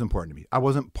 That was important to me. I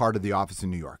wasn't part of the office in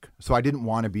New York, so I didn't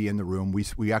want to be in the room.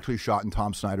 We actually shot in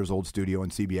Tom Snyder's old studio in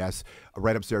CBS,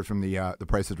 right upstairs from the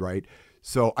Price is Right.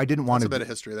 So I didn't want to. That's a bit of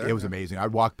history there. It was amazing.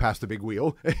 I'd walk past the big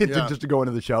wheel just to go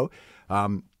into the show.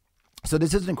 So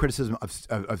this isn't criticism of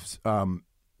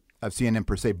CNN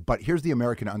per se, but here's the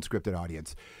American unscripted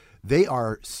audience. They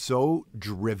are so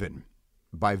driven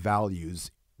by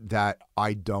values that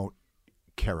I don't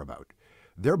care about.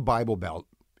 Their Bible Belt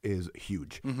is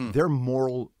huge. Their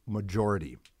moral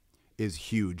majority is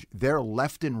huge. Their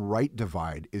left and right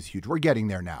divide is huge. We're getting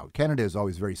there now. Canada is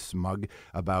always very smug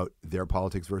about their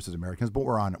politics versus Americans, but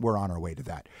we're on our way to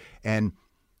that. And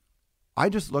I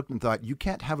just looked and thought, you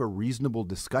can't have a reasonable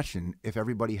discussion if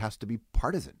everybody has to be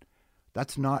partisan.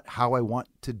 That's not how I want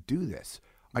to do this.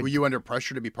 Were you under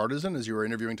pressure to be partisan as you were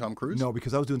interviewing Tom Cruise? No,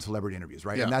 because I was doing celebrity interviews,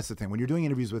 right? Yeah. And that's the thing. When you're doing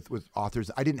interviews with authors,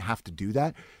 I didn't have to do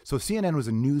that. So CNN was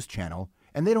a news channel,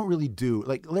 and they don't really do,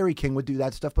 like Larry King would do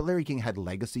that stuff, but Larry King had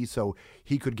legacy, so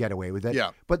he could get away with it.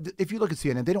 Yeah. But if you look at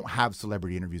CNN, they don't have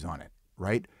celebrity interviews on it,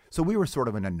 right? So we were sort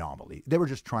of an anomaly. They were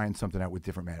just trying something out with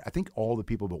different men. I think all the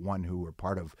people but one who were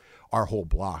part of our whole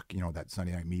block, that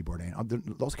Sunday Night Me,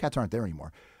 Bourdain, those cats aren't there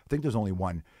anymore. I think there's only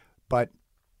one. But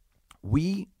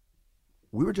we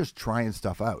were just trying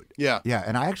stuff out. Yeah. Yeah.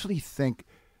 And I actually think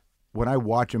when I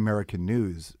watch American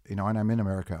news, and I'm in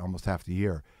America almost half the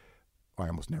year, I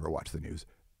almost never watch the news.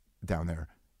 down there,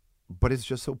 but it's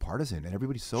just so partisan and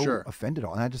everybody's so Sure. offended.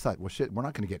 And I just thought, well, shit, we're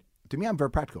not going to get. To me, I'm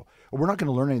very practical. We're not going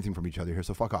to learn anything from each other here,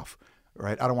 so fuck off,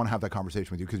 right? I don't want to have that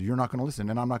conversation with you because you're not going to listen,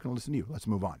 and I'm not going to listen to you. Let's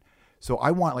move on. So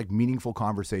I want like meaningful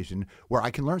conversation where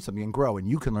I can learn something and grow, and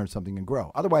you can learn something and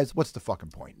grow. Otherwise, what's the fucking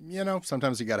point? You know,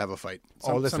 sometimes you got to have a fight.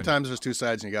 Listen. Sometimes there's two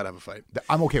sides and you got to have a fight.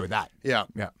 I'm okay with that. Yeah.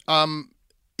 Yeah.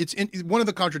 It's one of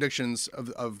the contradictions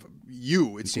of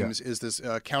you, it seems, is this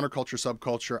counterculture,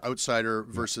 subculture, outsider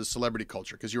versus celebrity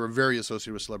culture, because you are very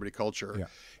associated with celebrity culture. Yeah.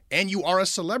 And you are a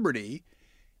celebrity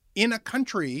in a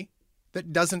country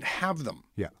that doesn't have them.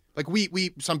 Yeah. Like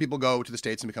some people go to the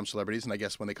States and become celebrities, and I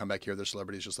guess when they come back here, they're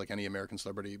celebrities just like any American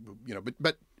celebrity, you know.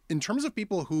 But in terms of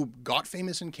people who got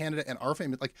famous in Canada and are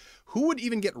famous, like who would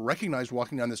even get recognized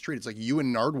walking down the street? It's like you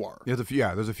and Nardwuar. There's a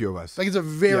few of us. Like it's a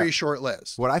very short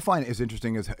list. What I find is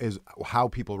interesting is how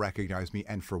people recognize me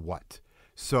and for what.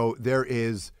 So there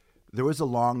was a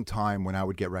long time when I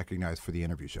would get recognized for the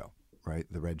interview show, right?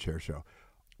 The Red Chair show.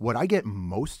 What I get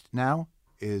most now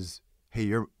is,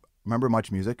 hey, remember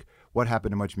Much Music? What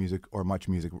happened to Much Music or Much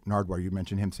Music? Nardwuar, you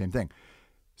mentioned him, same thing.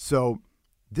 So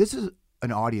this is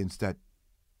an audience that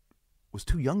was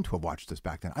too young to have watched this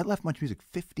back then. I left Much Music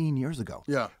 15 years ago.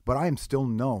 Yeah. But I am still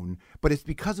known. But it's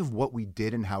because of what we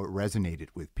did and how it resonated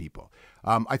with people.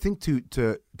 I think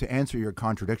to answer your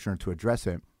contradiction or to address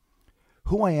it,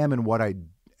 who I am and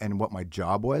what my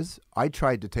job was, I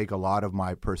tried to take a lot of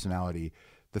my personality,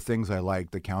 the things I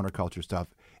like, the counterculture stuff,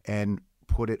 and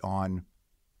put it on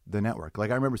the network.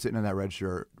 Like I remember sitting in that red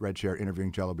chair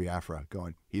interviewing Jello Biafra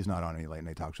going, he's not on any late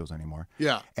night talk shows anymore.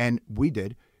 Yeah. And we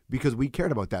did because we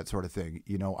cared about that sort of thing.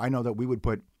 You know, I know that we would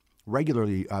put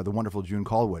regularly, the wonderful June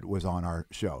Callwood was on our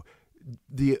show.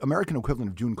 The American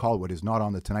equivalent of June Callwood is not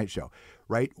on the Tonight Show,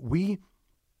 right? We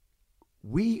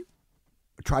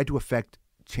tried to affect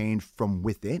change from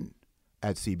within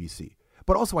at CBC.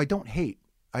 But also I don't hate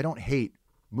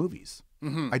movies.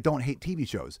 Mm-hmm. I don't hate TV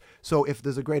shows. So if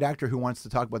there's a great actor who wants to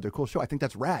talk about their cool show, I think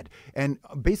that's rad. And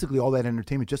basically all that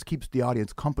entertainment just keeps the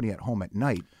audience company at home at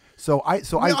night. So I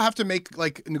have to make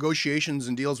like negotiations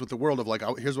and deals with the world of like,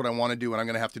 oh, here's what I want to do, and I'm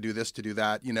going to have to do this to do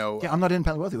that. You know. Yeah, I'm not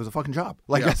independently wealthy. It was a fucking job.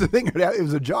 Like that's the thing. It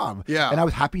was a job. Yeah. And I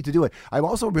was happy to do it. I'm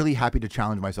also really happy to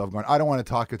challenge myself. Going, I don't want to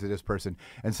talk to this person,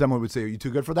 and someone would say, "Are you too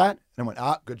good for that?" And I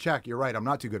went, good check. You're right. I'm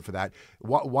not too good for that.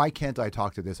 Why can't I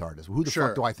talk to this artist? Who the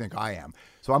fuck do I think I am?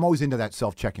 So I'm always into that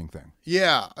self-checking thing.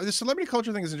 Yeah, the celebrity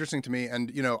culture thing is interesting to me, and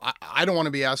you know, I don't want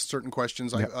to be asked certain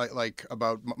questions like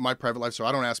about my private life, so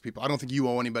I don't ask people. I don't think you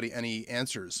owe anybody any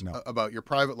answers about your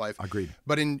private life. Agreed.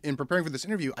 But in preparing for this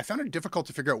interview, I found it difficult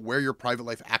to figure out where your private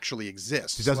life actually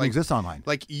exists. It doesn't exist online.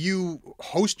 Like you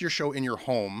host your show in your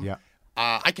home. Yeah.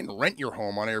 I can rent your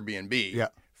home on Airbnb. Yeah.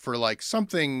 For like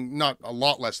something not a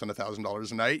lot less than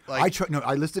 $1,000 a night. Like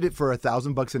I listed it for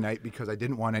 $1,000 a night because I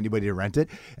didn't want anybody to rent it,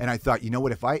 and I thought, you know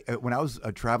what? When I was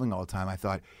traveling all the time, I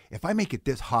thought if I make it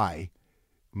this high,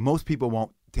 most people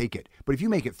won't take it. But if you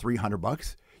make it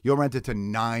 $300, you'll rent it to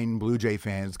 9 Blue Jay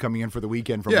fans coming in for the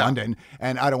weekend from London,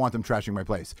 and I don't want them trashing my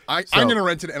place. I'm going to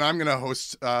rent it, and I'm going to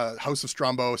host House of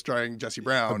Strombo starring Jesse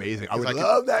Brown. Amazing. I would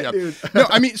love that, dude. No,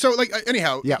 I mean, so like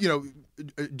anyhow, Yeah. you know,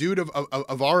 dude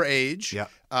of our age, Yeah.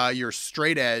 You're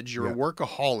straight edge, you're a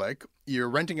workaholic, you're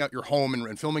renting out your home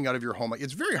and filming out of your home. Like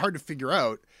it's very hard to figure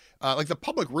out. Like the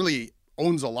public really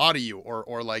owns a lot of you,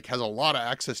 or like has a lot of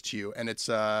access to you, and it's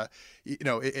you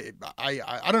know,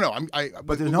 I don't know.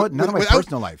 But there's none of my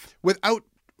personal life. Without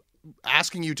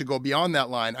asking you to go beyond that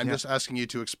line, I'm just asking you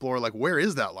to explore like where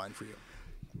is that line for you?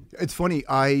 It's funny.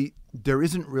 There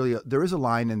is a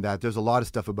line in that. There's a lot of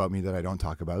stuff about me that I don't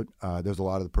talk about. There's a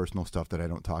lot of the personal stuff that I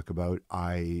don't talk about.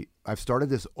 I've started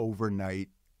this overnight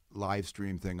live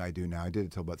stream thing I do now. I did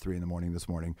it till about 3 a.m. this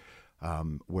morning,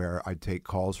 where I take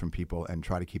calls from people and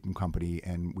try to keep them company.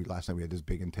 And last night we had this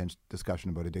big intense discussion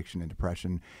about addiction and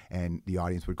depression, and the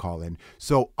audience would call in.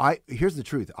 So here's the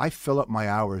truth. I fill up my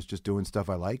hours just doing stuff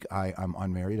I like. I'm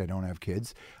unmarried. I don't have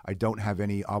kids. I don't have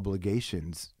any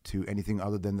obligations to anything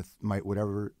other than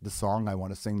whatever the song I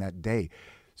want to sing that day.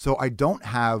 So I don't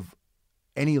have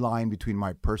any line between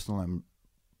my personal and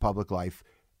public life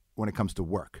when it comes to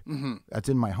work. Mm-hmm. That's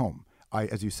in my home.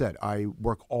 As you said, I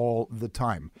work all the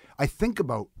time. I think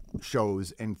about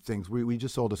shows and things. We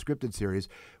just sold a scripted series.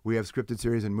 We have scripted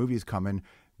series and movies coming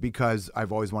because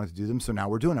I've always wanted to do them. So now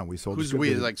we're doing them. We sold. Who's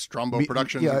we? Like Strombo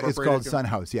Productions? Yeah, it's called Sun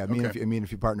House. Yeah, me and a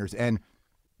few partners. And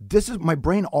this is my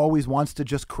brain always wants to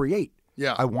just create.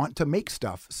 Yeah, I want to make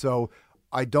stuff. So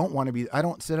I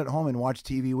don't sit at home and watch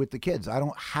TV with the kids. I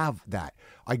don't have that.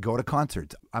 I go to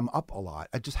concerts. I'm up a lot.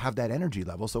 I just have that energy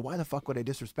level. So why the fuck would I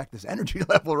disrespect this energy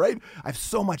level, right? I have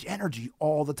so much energy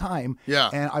all the time. Yeah.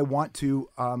 And I want to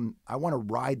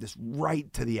ride this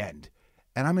right to the end.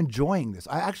 And I'm enjoying this.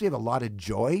 I actually have a lot of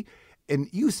joy. And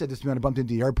you said this to me when I bumped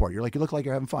into the airport. You're like, you look like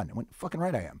you're having fun. I went, fucking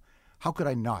right I am. How could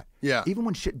I not? Yeah. Even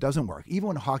when shit doesn't work, even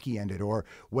when hockey ended or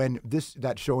when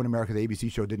that show in America, the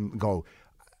ABC show, didn't go,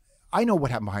 I know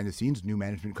what happened behind the scenes. New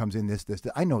management comes in, this.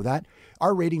 I know that.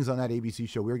 Our ratings on that ABC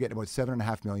show, we were getting about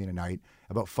 7.5 million a night,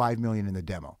 about 5 million in the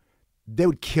demo. They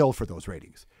would kill for those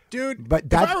ratings. Dude, but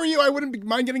if I were you, I wouldn't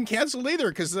mind getting canceled either,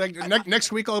 because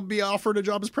next week I'll be offered a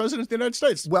job as president of the United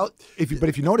States. Well, if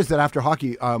you notice that after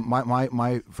hockey,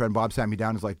 my friend Bob sat me down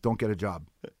and was like, don't get a job.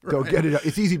 Don't get it.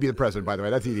 It's easy to be the president, by the way.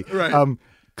 That's easy. Right.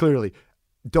 Clearly.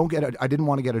 I didn't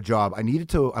want to get a job. I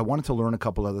wanted to learn a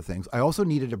couple other things. I also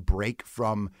needed a break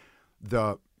from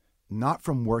not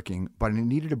from working, but I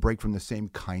needed a break from the same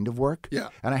kind of work. Yeah.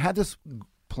 And I had this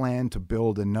plan to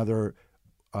build another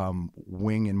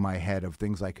wing in my head of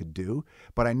things I could do,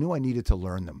 but I knew I needed to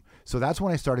learn them. So that's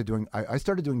when I started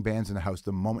doing bands in the house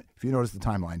the moment, if you notice the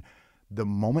timeline, the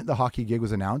moment the hockey gig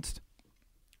was announced,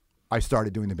 I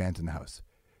started doing the bands in the house.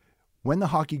 When the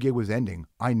hockey gig was ending,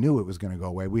 I knew it was going to go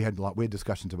away. We had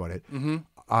discussions about it. Mm-hmm.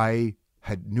 I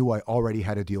knew I already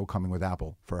had a deal coming with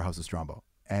Apple for House of Strombo.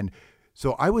 And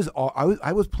so I was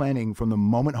planning from the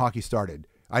moment hockey started.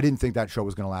 I didn't think that show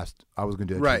was going to last. I was going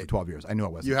to do it for 12 years. I knew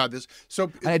it wasn't. You had this. So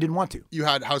and I didn't want to. You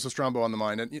had House of Strombo on the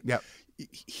mind. And yeah.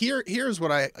 Here's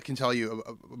what I can tell you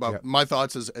about my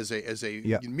thoughts as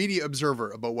a media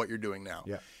observer about what you're doing now.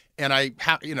 Yeah. And I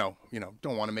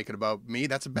don't want to make it about me.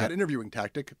 That's a bad interviewing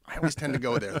tactic. I always tend to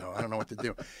go there, though. I don't know what to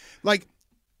do. Like,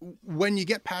 when you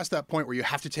get past that point where you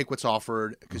have to take what's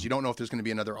offered because you don't know if there's going to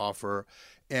be another offer,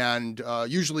 and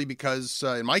usually because,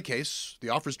 in my case, the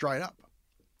offer's dried up.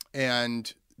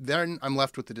 And then I'm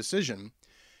left with the decision.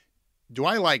 Do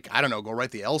I go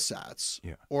write the LSATs,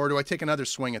 or do I take another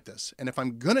swing at this? And if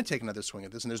I'm going to take another swing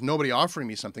at this and there's nobody offering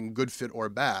me something good fit or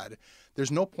bad,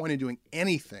 there's no point in doing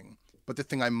anything but the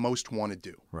thing I most want to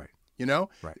do. Right. You know?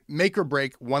 Right. Make or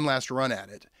break, one last run at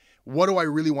it. What do I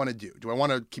really want to do? Do I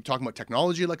want to keep talking about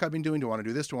technology like I've been doing? Do I want to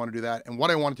do this? Do I want to do that? And what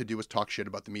I wanted to do was talk shit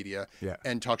about the media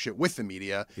and talk shit with the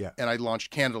media. Yeah. And I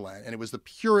launched Canadaland. And it was the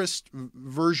purest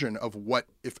version of what,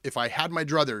 if I had my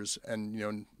druthers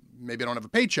and, maybe I don't have a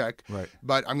paycheck,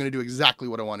 but I'm going to do exactly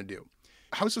what I want to do.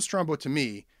 House of Strombo, to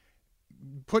me,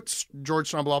 puts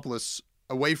George Stroumboulopoulos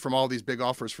away from all these big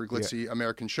offers for glitzy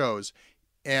American shows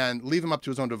and leave him up to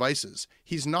his own devices.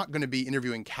 He's not going to be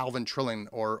interviewing Calvin Trillin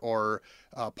or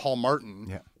Paul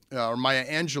Martin or Maya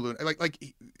Angelou.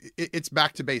 It's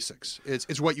back to basics.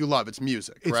 It's what you love. It's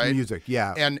music, right? It's music,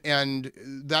 yeah. And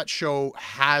that show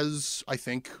has, I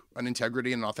think, an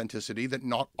integrity and authenticity that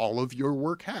not all of your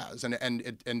work has. And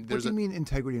there's what do you mean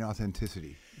integrity and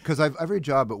authenticity? Because every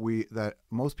job that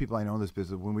most people I know in this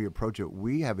business, when we approach it,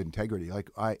 we have integrity.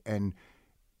 And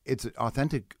it's an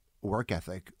authentic work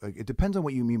ethic. It depends on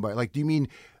what you mean by, do you mean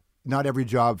not every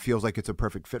job feels like it's a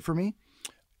perfect fit for me?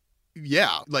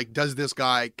 Yeah. Does this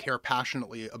guy care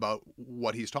passionately about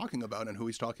what he's talking about and who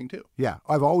he's talking to? Yeah.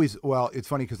 It's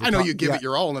funny because I know you give it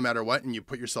your all no matter what, and you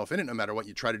put yourself in it no matter what.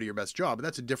 You try to do your best job, but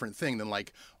that's a different thing than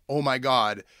oh my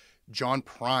God, John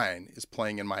Prine is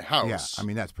playing in my house. Yeah. I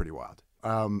mean, that's pretty wild.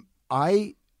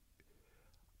 I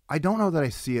don't know that I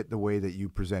see it the way that you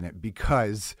present it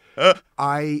because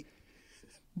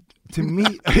to me,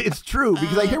 it's true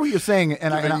because I hear what you're saying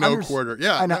and I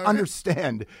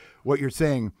understand what you're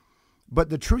saying. But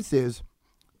the truth is,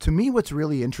 to me, what's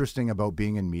really interesting about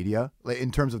being in media,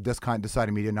 in terms of this side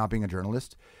of media, not being a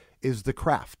journalist, is the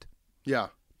craft. Yeah.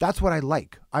 That's what I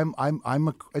like.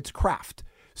 It's craft.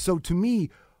 So to me,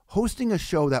 hosting a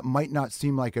show that might not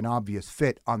seem like an obvious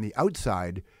fit on the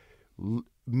outside,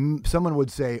 someone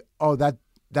would say, "Oh,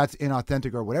 that's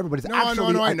inauthentic or whatever," but it's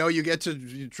actually... No, I know. You get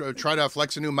to try to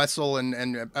flex a new muscle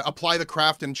and apply the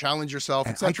craft and challenge yourself,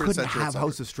 et cetera, I couldn't have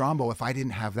House of Strombo if I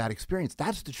didn't have that experience.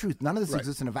 That's the truth. None of this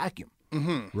exists in a vacuum,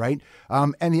 right?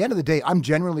 And at the end of the day, I'm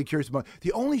genuinely curious about...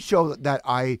 The only show that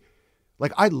I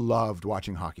loved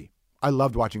watching hockey. I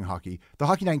loved watching hockey. The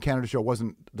Hockey Night in Canada show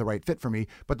wasn't the right fit for me,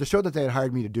 but the show that they had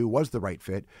hired me to do was the right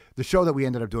fit. The show that we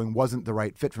ended up doing wasn't the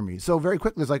right fit for me. So very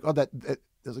quickly, it's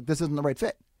this isn't the right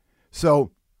fit.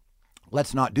 So...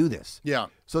 let's not do this. Yeah.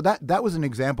 So that was an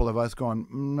example of us going,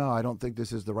 no, I don't think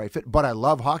this is the right fit. But I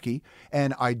love hockey,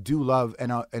 and I do love,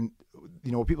 and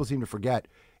what people seem to forget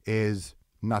is,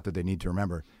 not that they need to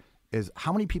remember, is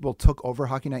how many people took over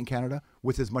Hockey Night in Canada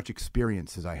with as much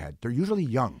experience as I had. They're usually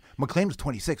young. McLean was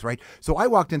 26, right? So I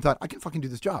walked in and thought, I can fucking do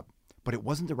this job. but it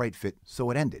wasn't the right fit, so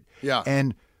it ended. Yeah.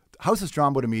 And House of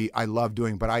Strombo to me, I love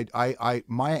doing, but I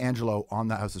Maya Angelou on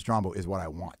the House of Strombo is what I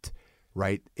want,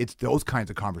 right? It's those kinds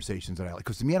of conversations that I like.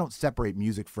 Because to me, I don't separate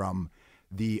music from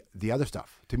the other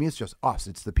stuff. To me, it's just us.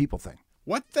 It's the people thing.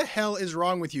 What the hell is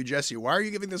wrong with you, Jesse? Why are you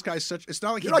giving this guy such... It's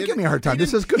not like You're not giving me a hard time.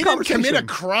 This is good conversation. He didn't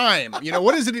commit a crime. You know,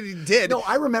 what is it that he did? No,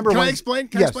 I remember Can when... I explain?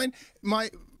 Can yes. I explain?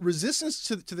 My resistance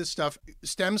to this stuff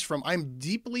stems from I'm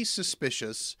deeply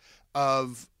suspicious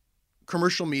of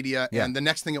commercial media and the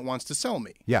next thing it wants to sell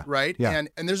me. Yeah. Right? Yeah.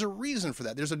 And there's a reason for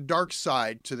that. There's a dark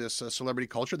side to this celebrity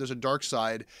culture. There's a dark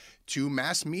side to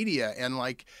mass media. And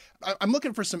like, I'm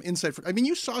looking for some insight. I mean,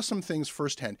 you saw some things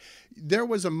firsthand. There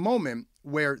was a moment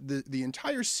where the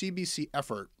entire CBC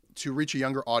effort to reach a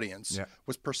younger audience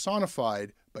was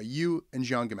personified by you and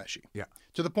Jian Ghomeshi. Yeah.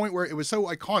 To the point where it was so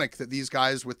iconic that these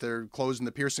guys with their clothes and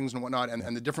the piercings and whatnot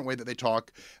and the different way that they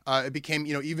talk, it became,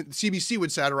 you know, even CBC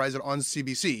would satirize it on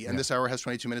CBC. And This Hour Has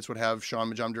 22 Minutes would have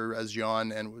Sean Majumder as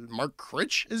Jian and Mark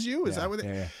Critch as you. Is that what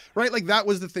it? Right? Like that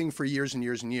was the thing for years and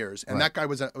years and years. And that guy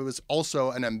was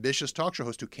also an ambitious talk show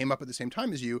host who came up at the same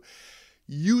time as you.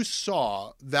 You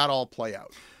saw that all play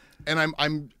out. And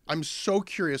I'm so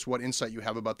curious what insight you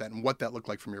have about that and what that looked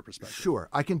like from your perspective. Sure.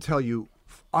 I can tell you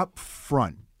up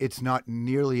front, it's not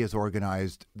nearly as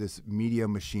organized, this media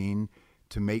machine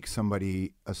to make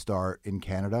somebody a star in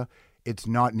Canada. It's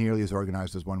not nearly as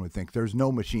organized as one would think. There's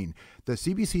no machine. The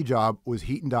CBC job was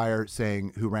Heaton Dyer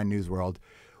saying, who ran News World,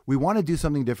 we want to do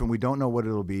something different. We don't know what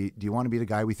it'll be. Do you want to be the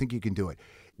guy? We think you can do it.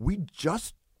 We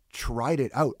just tried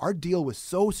it out. Our deal was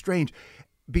so strange.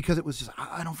 Because it was just,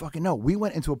 I don't fucking know. We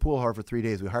went into a pool hall for 3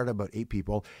 days. We hired about 8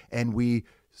 people, and we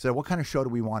said, what kind of show do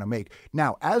we want to make?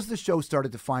 Now, as the show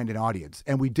started to find an audience,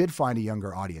 and we did find a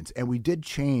younger audience, and we did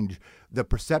change the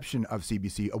perception of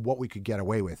CBC of what we could get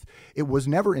away with, it was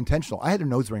never intentional. I had a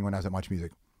nose ring when I was at Much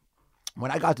Music.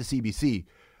 When I got to CBC,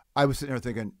 I was sitting there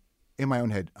thinking, in my own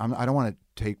head, I don't want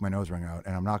to take my nose ring out,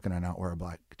 and I'm not going to not wear a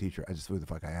black t-shirt. I just who the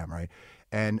fuck I am, right?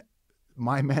 And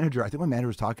my manager, I think my manager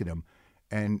was talking to him,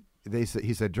 and he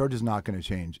said, George is not going to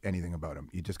change anything about him.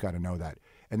 You just got to know that.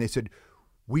 And they said,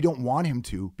 we don't want him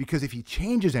to, because if he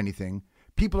changes anything,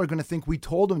 people are going to think we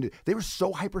told him to. They were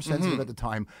so hypersensitive at the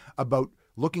time about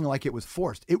looking like it was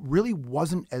forced. It really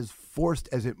wasn't as forced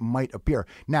as it might appear.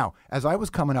 Now, as I was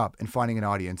coming up and finding an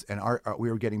audience and we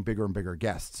were getting bigger and bigger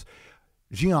guests,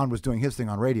 Jian was doing his thing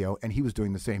on radio and he was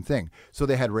doing the same thing. So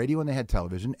they had radio and they had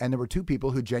television, and there were 2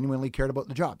 people who genuinely cared about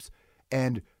the jobs.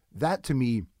 And that to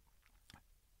me,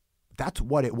 that's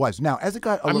what it was. Now, as it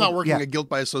got I'm not working a guilt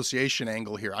by association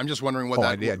angle here. I'm just wondering what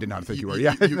I did not think you were.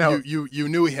 Yeah, you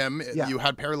knew him. Yeah. You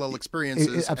had parallel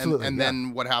experiences. Absolutely. And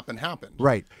then what happened.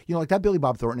 Right. You know, like that Billy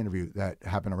Bob Thornton interview that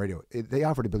happened on radio. They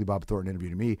offered a Billy Bob Thornton interview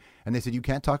to me, and they said, you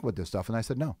can't talk about this stuff. And I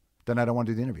said, no. Then I don't want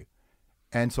to do the interview.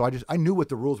 And so I knew what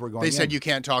the rules were going. They said you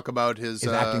can't talk about his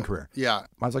acting career. Yeah.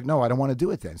 I was like, no, I don't want to do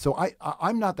it then. So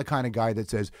I'm not the kind of guy that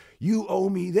says, you owe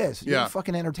me this. You're a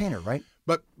fucking entertainer, right?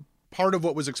 But part of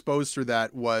what was exposed through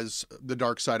that was the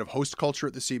dark side of host culture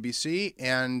at the CBC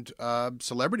and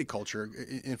celebrity culture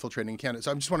infiltrating Canada.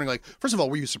 So I'm just wondering, like, first of all,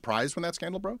 were you surprised when that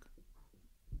scandal broke?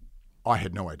 I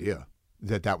had no idea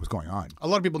that was going on. A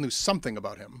lot of people knew something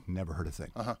about him. Never heard a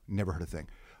thing. Never heard a thing.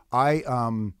 I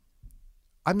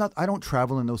don't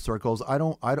travel in those circles.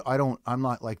 I'm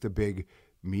not like the big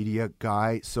media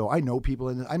guy, so I know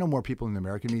people I know more people in the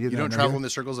American media. You don't travel in the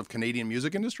circles of Canadian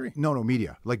music industry? No,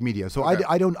 media. So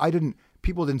okay.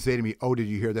 People didn't say to me, oh, did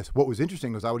you hear this? What was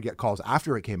interesting was I would get calls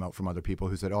after it came out from other people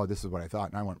who said, oh, this is what I thought.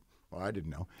 And I went, well, I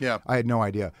didn't know. Yeah. I had no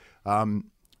idea.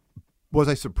 Was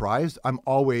I surprised? I'm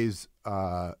always,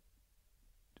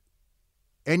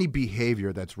 any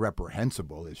behavior that's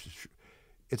reprehensible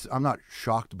I'm not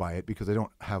shocked by it because I don't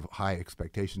have high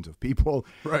expectations of people.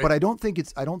 Right. But I don't think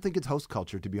it's host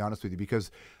culture, to be honest with you,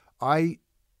 because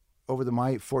over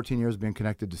my 14 years being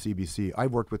connected to CBC,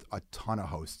 I've worked with a ton of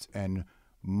hosts, and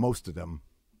most of them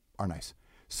are nice.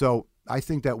 So I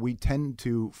think that we tend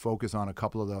to focus on a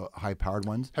couple of the high-powered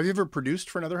ones. Have you ever produced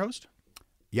for another host?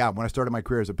 Yeah, when I started my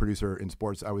career as a producer in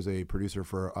sports, I was a producer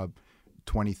for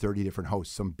 20, 30 different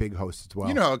hosts, some big hosts as well.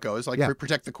 You know how it goes. Like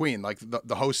protect the queen. Like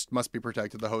the host must be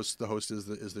protected. The host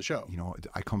is the show. You know,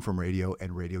 I come from radio,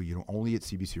 and radio, only at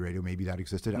CBC Radio, maybe that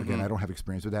existed. Again, I don't have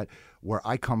experience with that. Where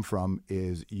I come from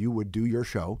is you would do your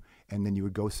show, and then you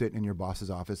would go sit in your boss's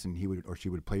office, and he would or she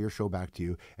would play your show back to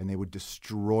you, and they would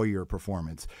destroy your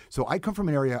performance. So I come from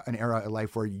an era of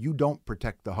life where you don't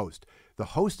protect the host. The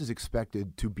host is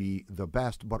expected to be the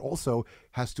best, but also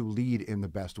has to lead in the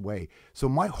best way. So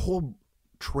my whole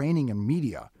training in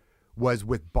media was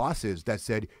with bosses that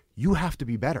said, you have to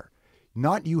be better.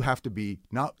 Not you have to be,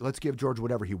 not let's give George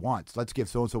whatever he wants. Let's give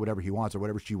so-and-so whatever he wants or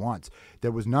whatever she wants.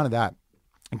 There was none of that.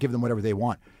 And give them whatever they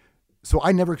want. So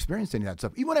I never experienced any of that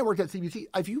stuff. Even when I worked at CBC,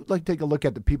 if you like take a look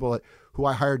at the people who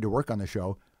I hired to work on the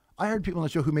show, I hired people on the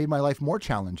show who made my life more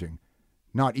challenging,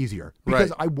 not easier.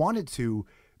 Because I wanted to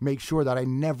make sure that I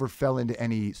never fell into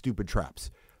any stupid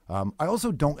traps. I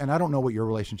also don't, and I don't know what your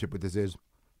relationship with this is,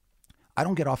 I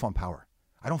don't get off on power.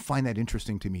 I don't find that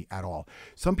interesting to me at all.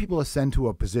 Some people ascend to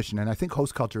a position, and I think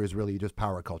host culture is really just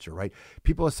power culture, right?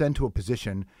 People ascend to a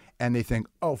position and they think,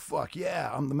 oh, fuck, yeah,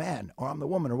 I'm the man or I'm the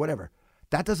woman or whatever.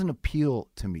 That doesn't appeal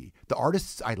to me. The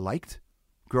artists I liked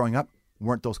growing up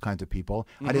weren't those kinds of people.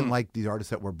 I didn't like these artists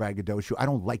that were braggadocio. I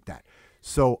don't like that.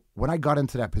 So when I got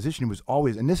into that position, it was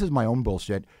always, and this is my own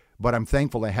bullshit, but I'm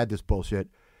thankful I had this bullshit.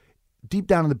 Deep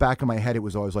down in the back of my head, it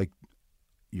was always like,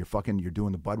 you're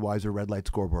doing the Budweiser red light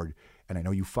scoreboard, and I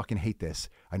know you fucking hate this.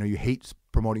 I know you hate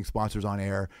promoting sponsors on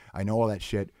air. I know all that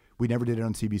shit. We never did it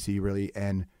on CBC, really.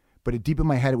 But deep in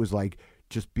my head, it was like,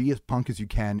 just be as punk as you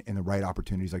can in the right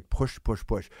opportunities. Like push, push,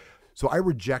 push. So I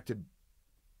rejected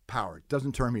power. It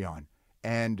doesn't turn me on.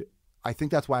 And I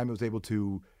think that's why I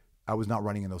was not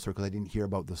running in those circles. I didn't hear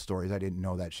about the stories. I didn't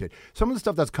know that shit. Some of the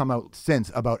stuff that's come out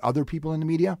since about other people in the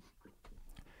media,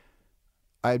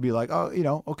 I'd be like,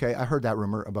 oh, okay, I heard that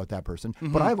rumor about that person.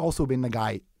 Mm-hmm. But I've also been the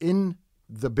guy in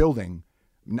the building,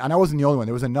 and I wasn't the only one.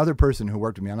 There was another person who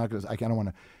worked with me. I don't want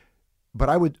to, but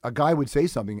a guy would say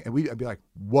something, and I'd be like,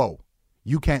 whoa,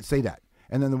 you can't say that.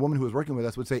 And then the woman who was working with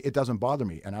us would say, it doesn't bother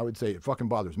me. And I would say, it fucking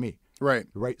bothers me. Right.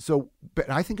 So, but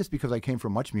I think it's because I came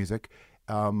from Much Music,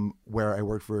 where I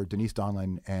worked for Denise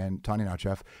Donlin and Tanya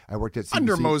Nautchev. I worked at CBC.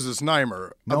 Under Moses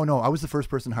Neimer. No. I was the first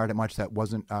person hired at Much that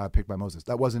wasn't picked by Moses.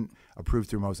 That wasn't approved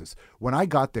through Moses. When I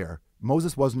got there,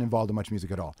 Moses wasn't involved in Much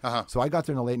Music at all. Uh-huh. So I got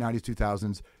there in the late 90s,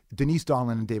 2000s. Denise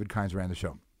Donlin and David Kynes ran the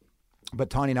show. But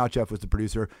Tanya Nautchev was the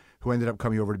producer who ended up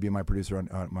coming over to be my producer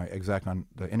on my exec on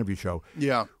the interview show.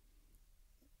 Yeah.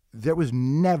 There was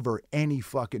never any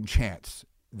fucking chance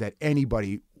that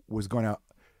anybody was going to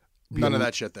none of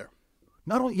that shit there.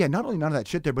 Not only none of that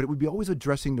shit there, but it would be always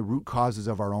addressing the root causes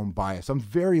of our own bias. I'm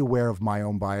very aware of my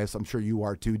own bias. I'm sure you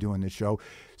are too doing this show.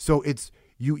 So it's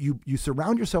you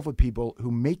surround yourself with people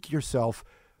who make yourself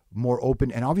more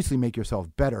open and obviously make yourself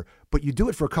better, but you do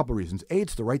it for a couple of reasons. A,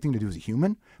 it's the right thing to do as a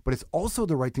human, but it's also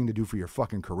the right thing to do for your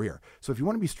fucking career. So if you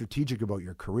want to be strategic about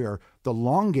your career, the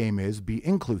long game is be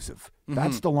inclusive. Mm-hmm.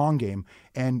 That's the long game,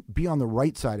 and be on the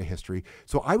right side of history.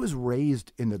 So I was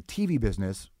raised in the TV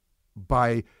business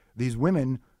by these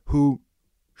women who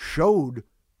showed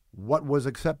what was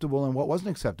acceptable and what wasn't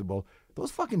acceptable.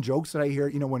 Those fucking jokes that I hear,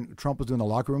 when Trump was doing the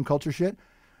locker room culture shit,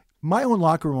 my own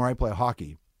locker room where I play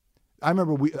hockey, I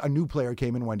remember a new player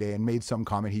came in one day and made some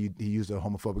comment. He used a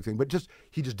homophobic thing, but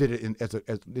he just did it in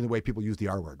the way people use the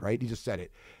R word, right? He just said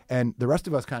it. And the rest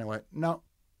of us kind of went, no,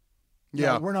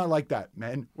 we're not like that,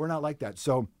 man. We're not like that.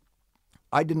 So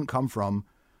I didn't come from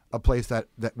a place that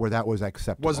where that was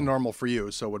acceptable. Wasn't normal for you,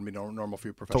 so it wouldn't be normal for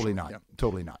you professionally. Totally not. Yeah.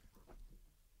 Totally not.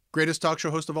 Greatest talk show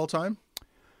host of all time?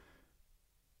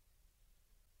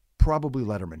 Probably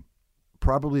Letterman.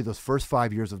 Probably those first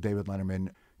 5 years of David Letterman,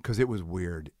 because it was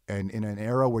weird. And in an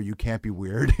era where you can't be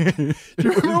weird. Do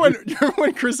you remember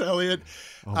when Chris Elliott?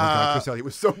 Oh my God, Chris Elliott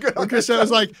was so good. When Chris Elliott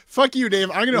was like, fuck you, Dave.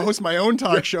 I'm going to host my own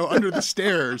talk show under the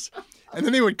stairs. And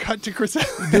then they would cut to Chris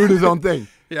Elliott. Doing his own thing.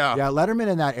 Yeah. Yeah, Letterman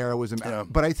in that era was,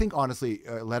 but I think honestly,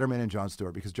 Letterman and Jon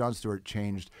Stewart, because Jon Stewart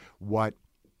changed what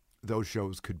those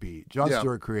shows could be. Jon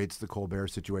Stewart creates the Colbert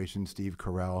situation, Steve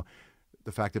Carell,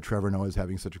 the fact that Trevor Noah is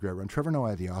having such a great run. Trevor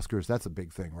Noah at the Oscars, that's a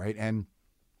big thing, right? And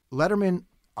Letterman,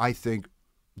 I think,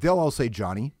 they'll all say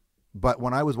Johnny, but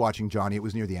when I was watching Johnny, it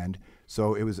was near the end,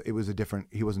 so it was a different.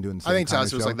 He wasn't doing the same. I think kind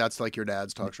Tassi was like, that's like your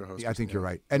dad's talk show host. Yeah, I think you're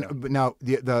right. And but now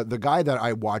the guy that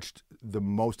I watched the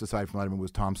most aside from Letterman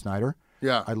was Tom Snyder.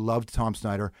 Yeah, I loved Tom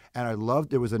Snyder, and I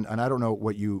loved and I don't know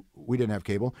what we didn't have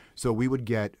cable, so we would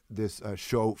get this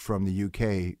show from the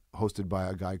UK hosted by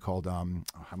a guy called how am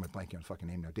I blanking on his fucking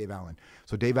name now? Dave Allen.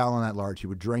 So Dave Allen at large, he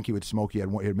would drink, he would smoke, he had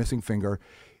a missing finger.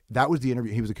 That was the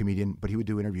interview. He was a comedian, but he would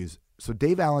do interviews. So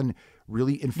Dave Allen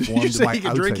really informed my Did you say my he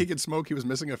could outside. drink, he could smoke, he was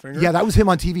missing a finger? Yeah, that was him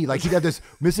on TV. Like he'd have this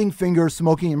missing finger,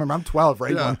 smoking. Remember, I'm 12,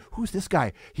 right? Yeah. Going, who's this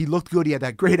guy? He looked good. He had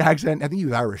that great accent. I think he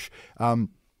was Irish.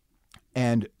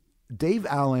 And Dave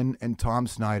Allen and Tom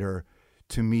Snyder,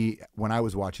 to me, when I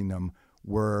was watching them,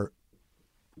 were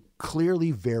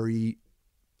clearly very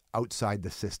outside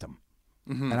the system.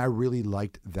 Mm-hmm. And I really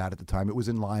liked that at the time. It was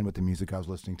in line with the music I was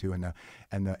listening to, and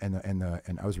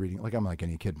I was reading, like I'm like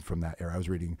any kid from that era. I was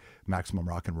reading Maximum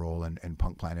Rock and Roll and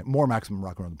Punk Planet, more Maximum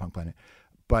Rock and Roll than Punk Planet,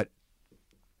 but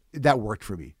that worked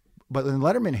for me. But then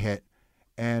Letterman hit,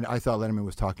 And I thought Letterman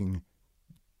was talking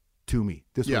to me.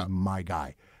 This Yeah. was my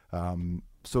guy.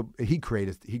 So he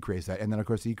creates that. And then, of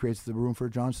course, he creates the room for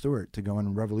Jon Stewart to go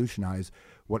and revolutionize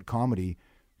what comedy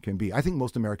can be. I think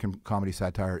most American comedy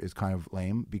satire is kind of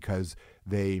lame because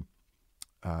they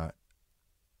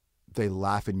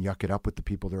laugh and yuck it up with the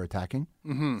people they're attacking.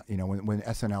 Mm-hmm. You know, when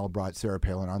SNL brought Sarah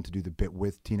Palin on to do the bit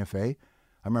with Tina Fey,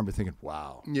 I remember thinking,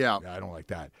 wow. Yeah. I don't like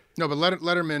that. No, but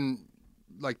Letterman,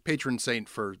 like patron saint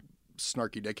for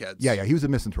snarky dickheads. Yeah, he was a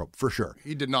misanthrope for sure.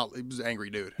 He did not. He was an angry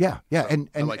dude. Yeah, So and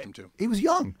I liked him too. He was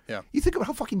young. Yeah. You think about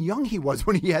how fucking young he was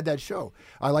when he had that show.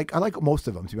 I like most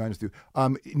of them, to be honest with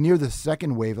you. Near the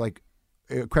second wave, like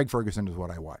Craig Ferguson is what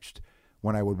I watched.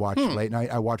 When I would watch late night,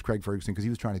 I watched Craig Ferguson because he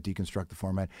was trying to deconstruct the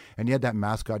format. And he had that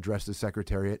mascot dressed as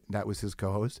Secretariat. That was his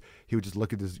co-host. He would just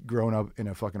look at this grown-up in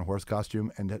a fucking horse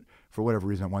costume. And that, for whatever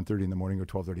reason, at 1:30 in the morning or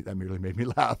 12:30, that merely made me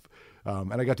laugh.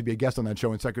 And I got to be a guest on that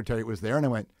show, and Secretariat was there. And I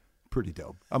went, pretty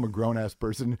dope. I'm a grown-ass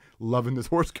person loving this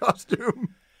horse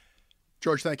costume.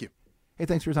 George, thank you. Hey,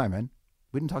 thanks for your time, man.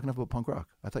 We didn't talk enough about punk rock.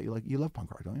 I thought you love punk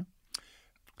rock, don't you?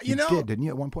 You know, didn't you,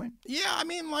 at one point? Yeah, I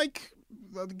mean, like,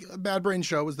 a Bad Brain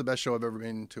show was the best show I've ever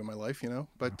been to in my life, you know.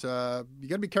 But you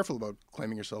got to be careful about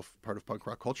claiming yourself part of punk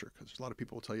rock culture because a lot of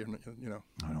people will tell you, you know.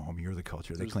 I know, homie, you're the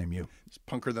culture. They claim you. It's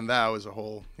punker than thou is a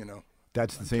whole, you know.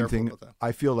 That's the same thing.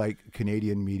 I feel like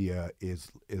Canadian media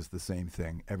is the same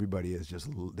thing. Everybody is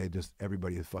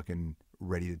everybody is fucking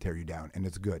ready to tear you down, and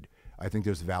it's good. I think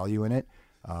there's value in it.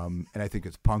 And I think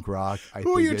it's punk rock.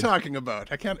 Who are you talking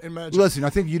about? I can't imagine. Listen, I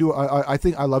think you do. I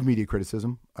think I love media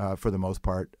criticism for the most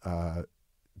part.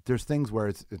 There's things where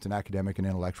it's an academic and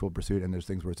intellectual pursuit, and there's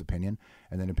things where it's opinion.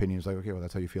 And then opinion is like, okay, well,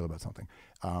 that's how you feel about something.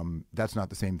 That's not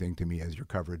the same thing to me as your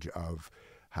coverage of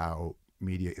how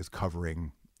media is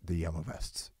covering the Yellow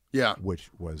Vests. Yeah, which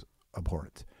was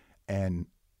abhorrent, and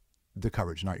the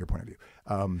coverage, not your point of view.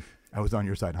 I was on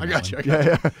your side. I got you.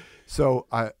 Yeah. So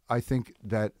I think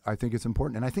it's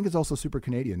important, and I think it's also super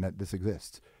Canadian that this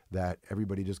exists. That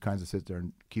everybody just kind of sits there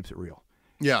and keeps it real.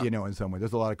 Yeah, you know, in some way,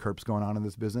 there's a lot of Kerps going on in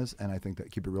this business, and I think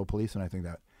that keep it real police, and I think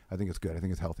it's good. I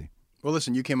think it's healthy. Well,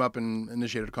 listen, you came up and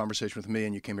initiated a conversation with me,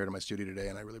 and you came here to my studio today,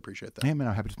 and I really appreciate that. Hey, man,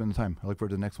 I'm happy to spend the time. I look forward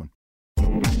to the next one.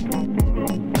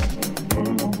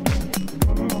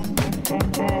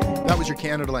 That was your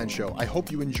Canadaland show. I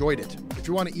hope you enjoyed it. If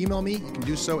you want to email me, you can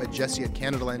do so at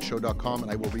jesse@canadalandshow.com,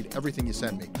 and I will read everything you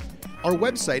send me. Our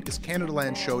website is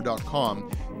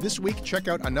canadalandshow.com. This week, check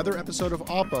out another episode of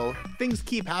Oppo. Things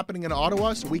keep happening in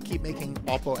Ottawa, so we keep making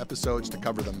Oppo episodes to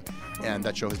cover them, and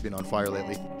that show has been on fire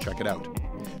lately. Check it out.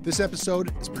 This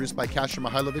episode is produced by Kasia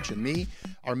Mihailovic and me.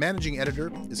 Our managing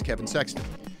editor is Kevin Sexton.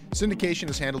 Syndication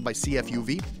is handled by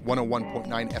CFUV,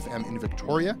 101.9 FM in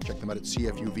Victoria. Check them out at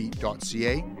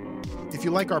cfuv.ca. If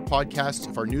you like our podcasts,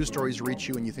 if our news stories reach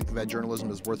you and you think that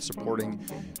journalism is worth supporting,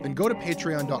 then go to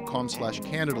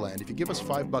patreon.com/Canadaland. If you give us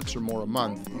 $5 or more a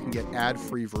month, you can get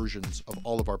ad-free versions of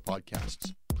all of our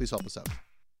podcasts. Please help us out.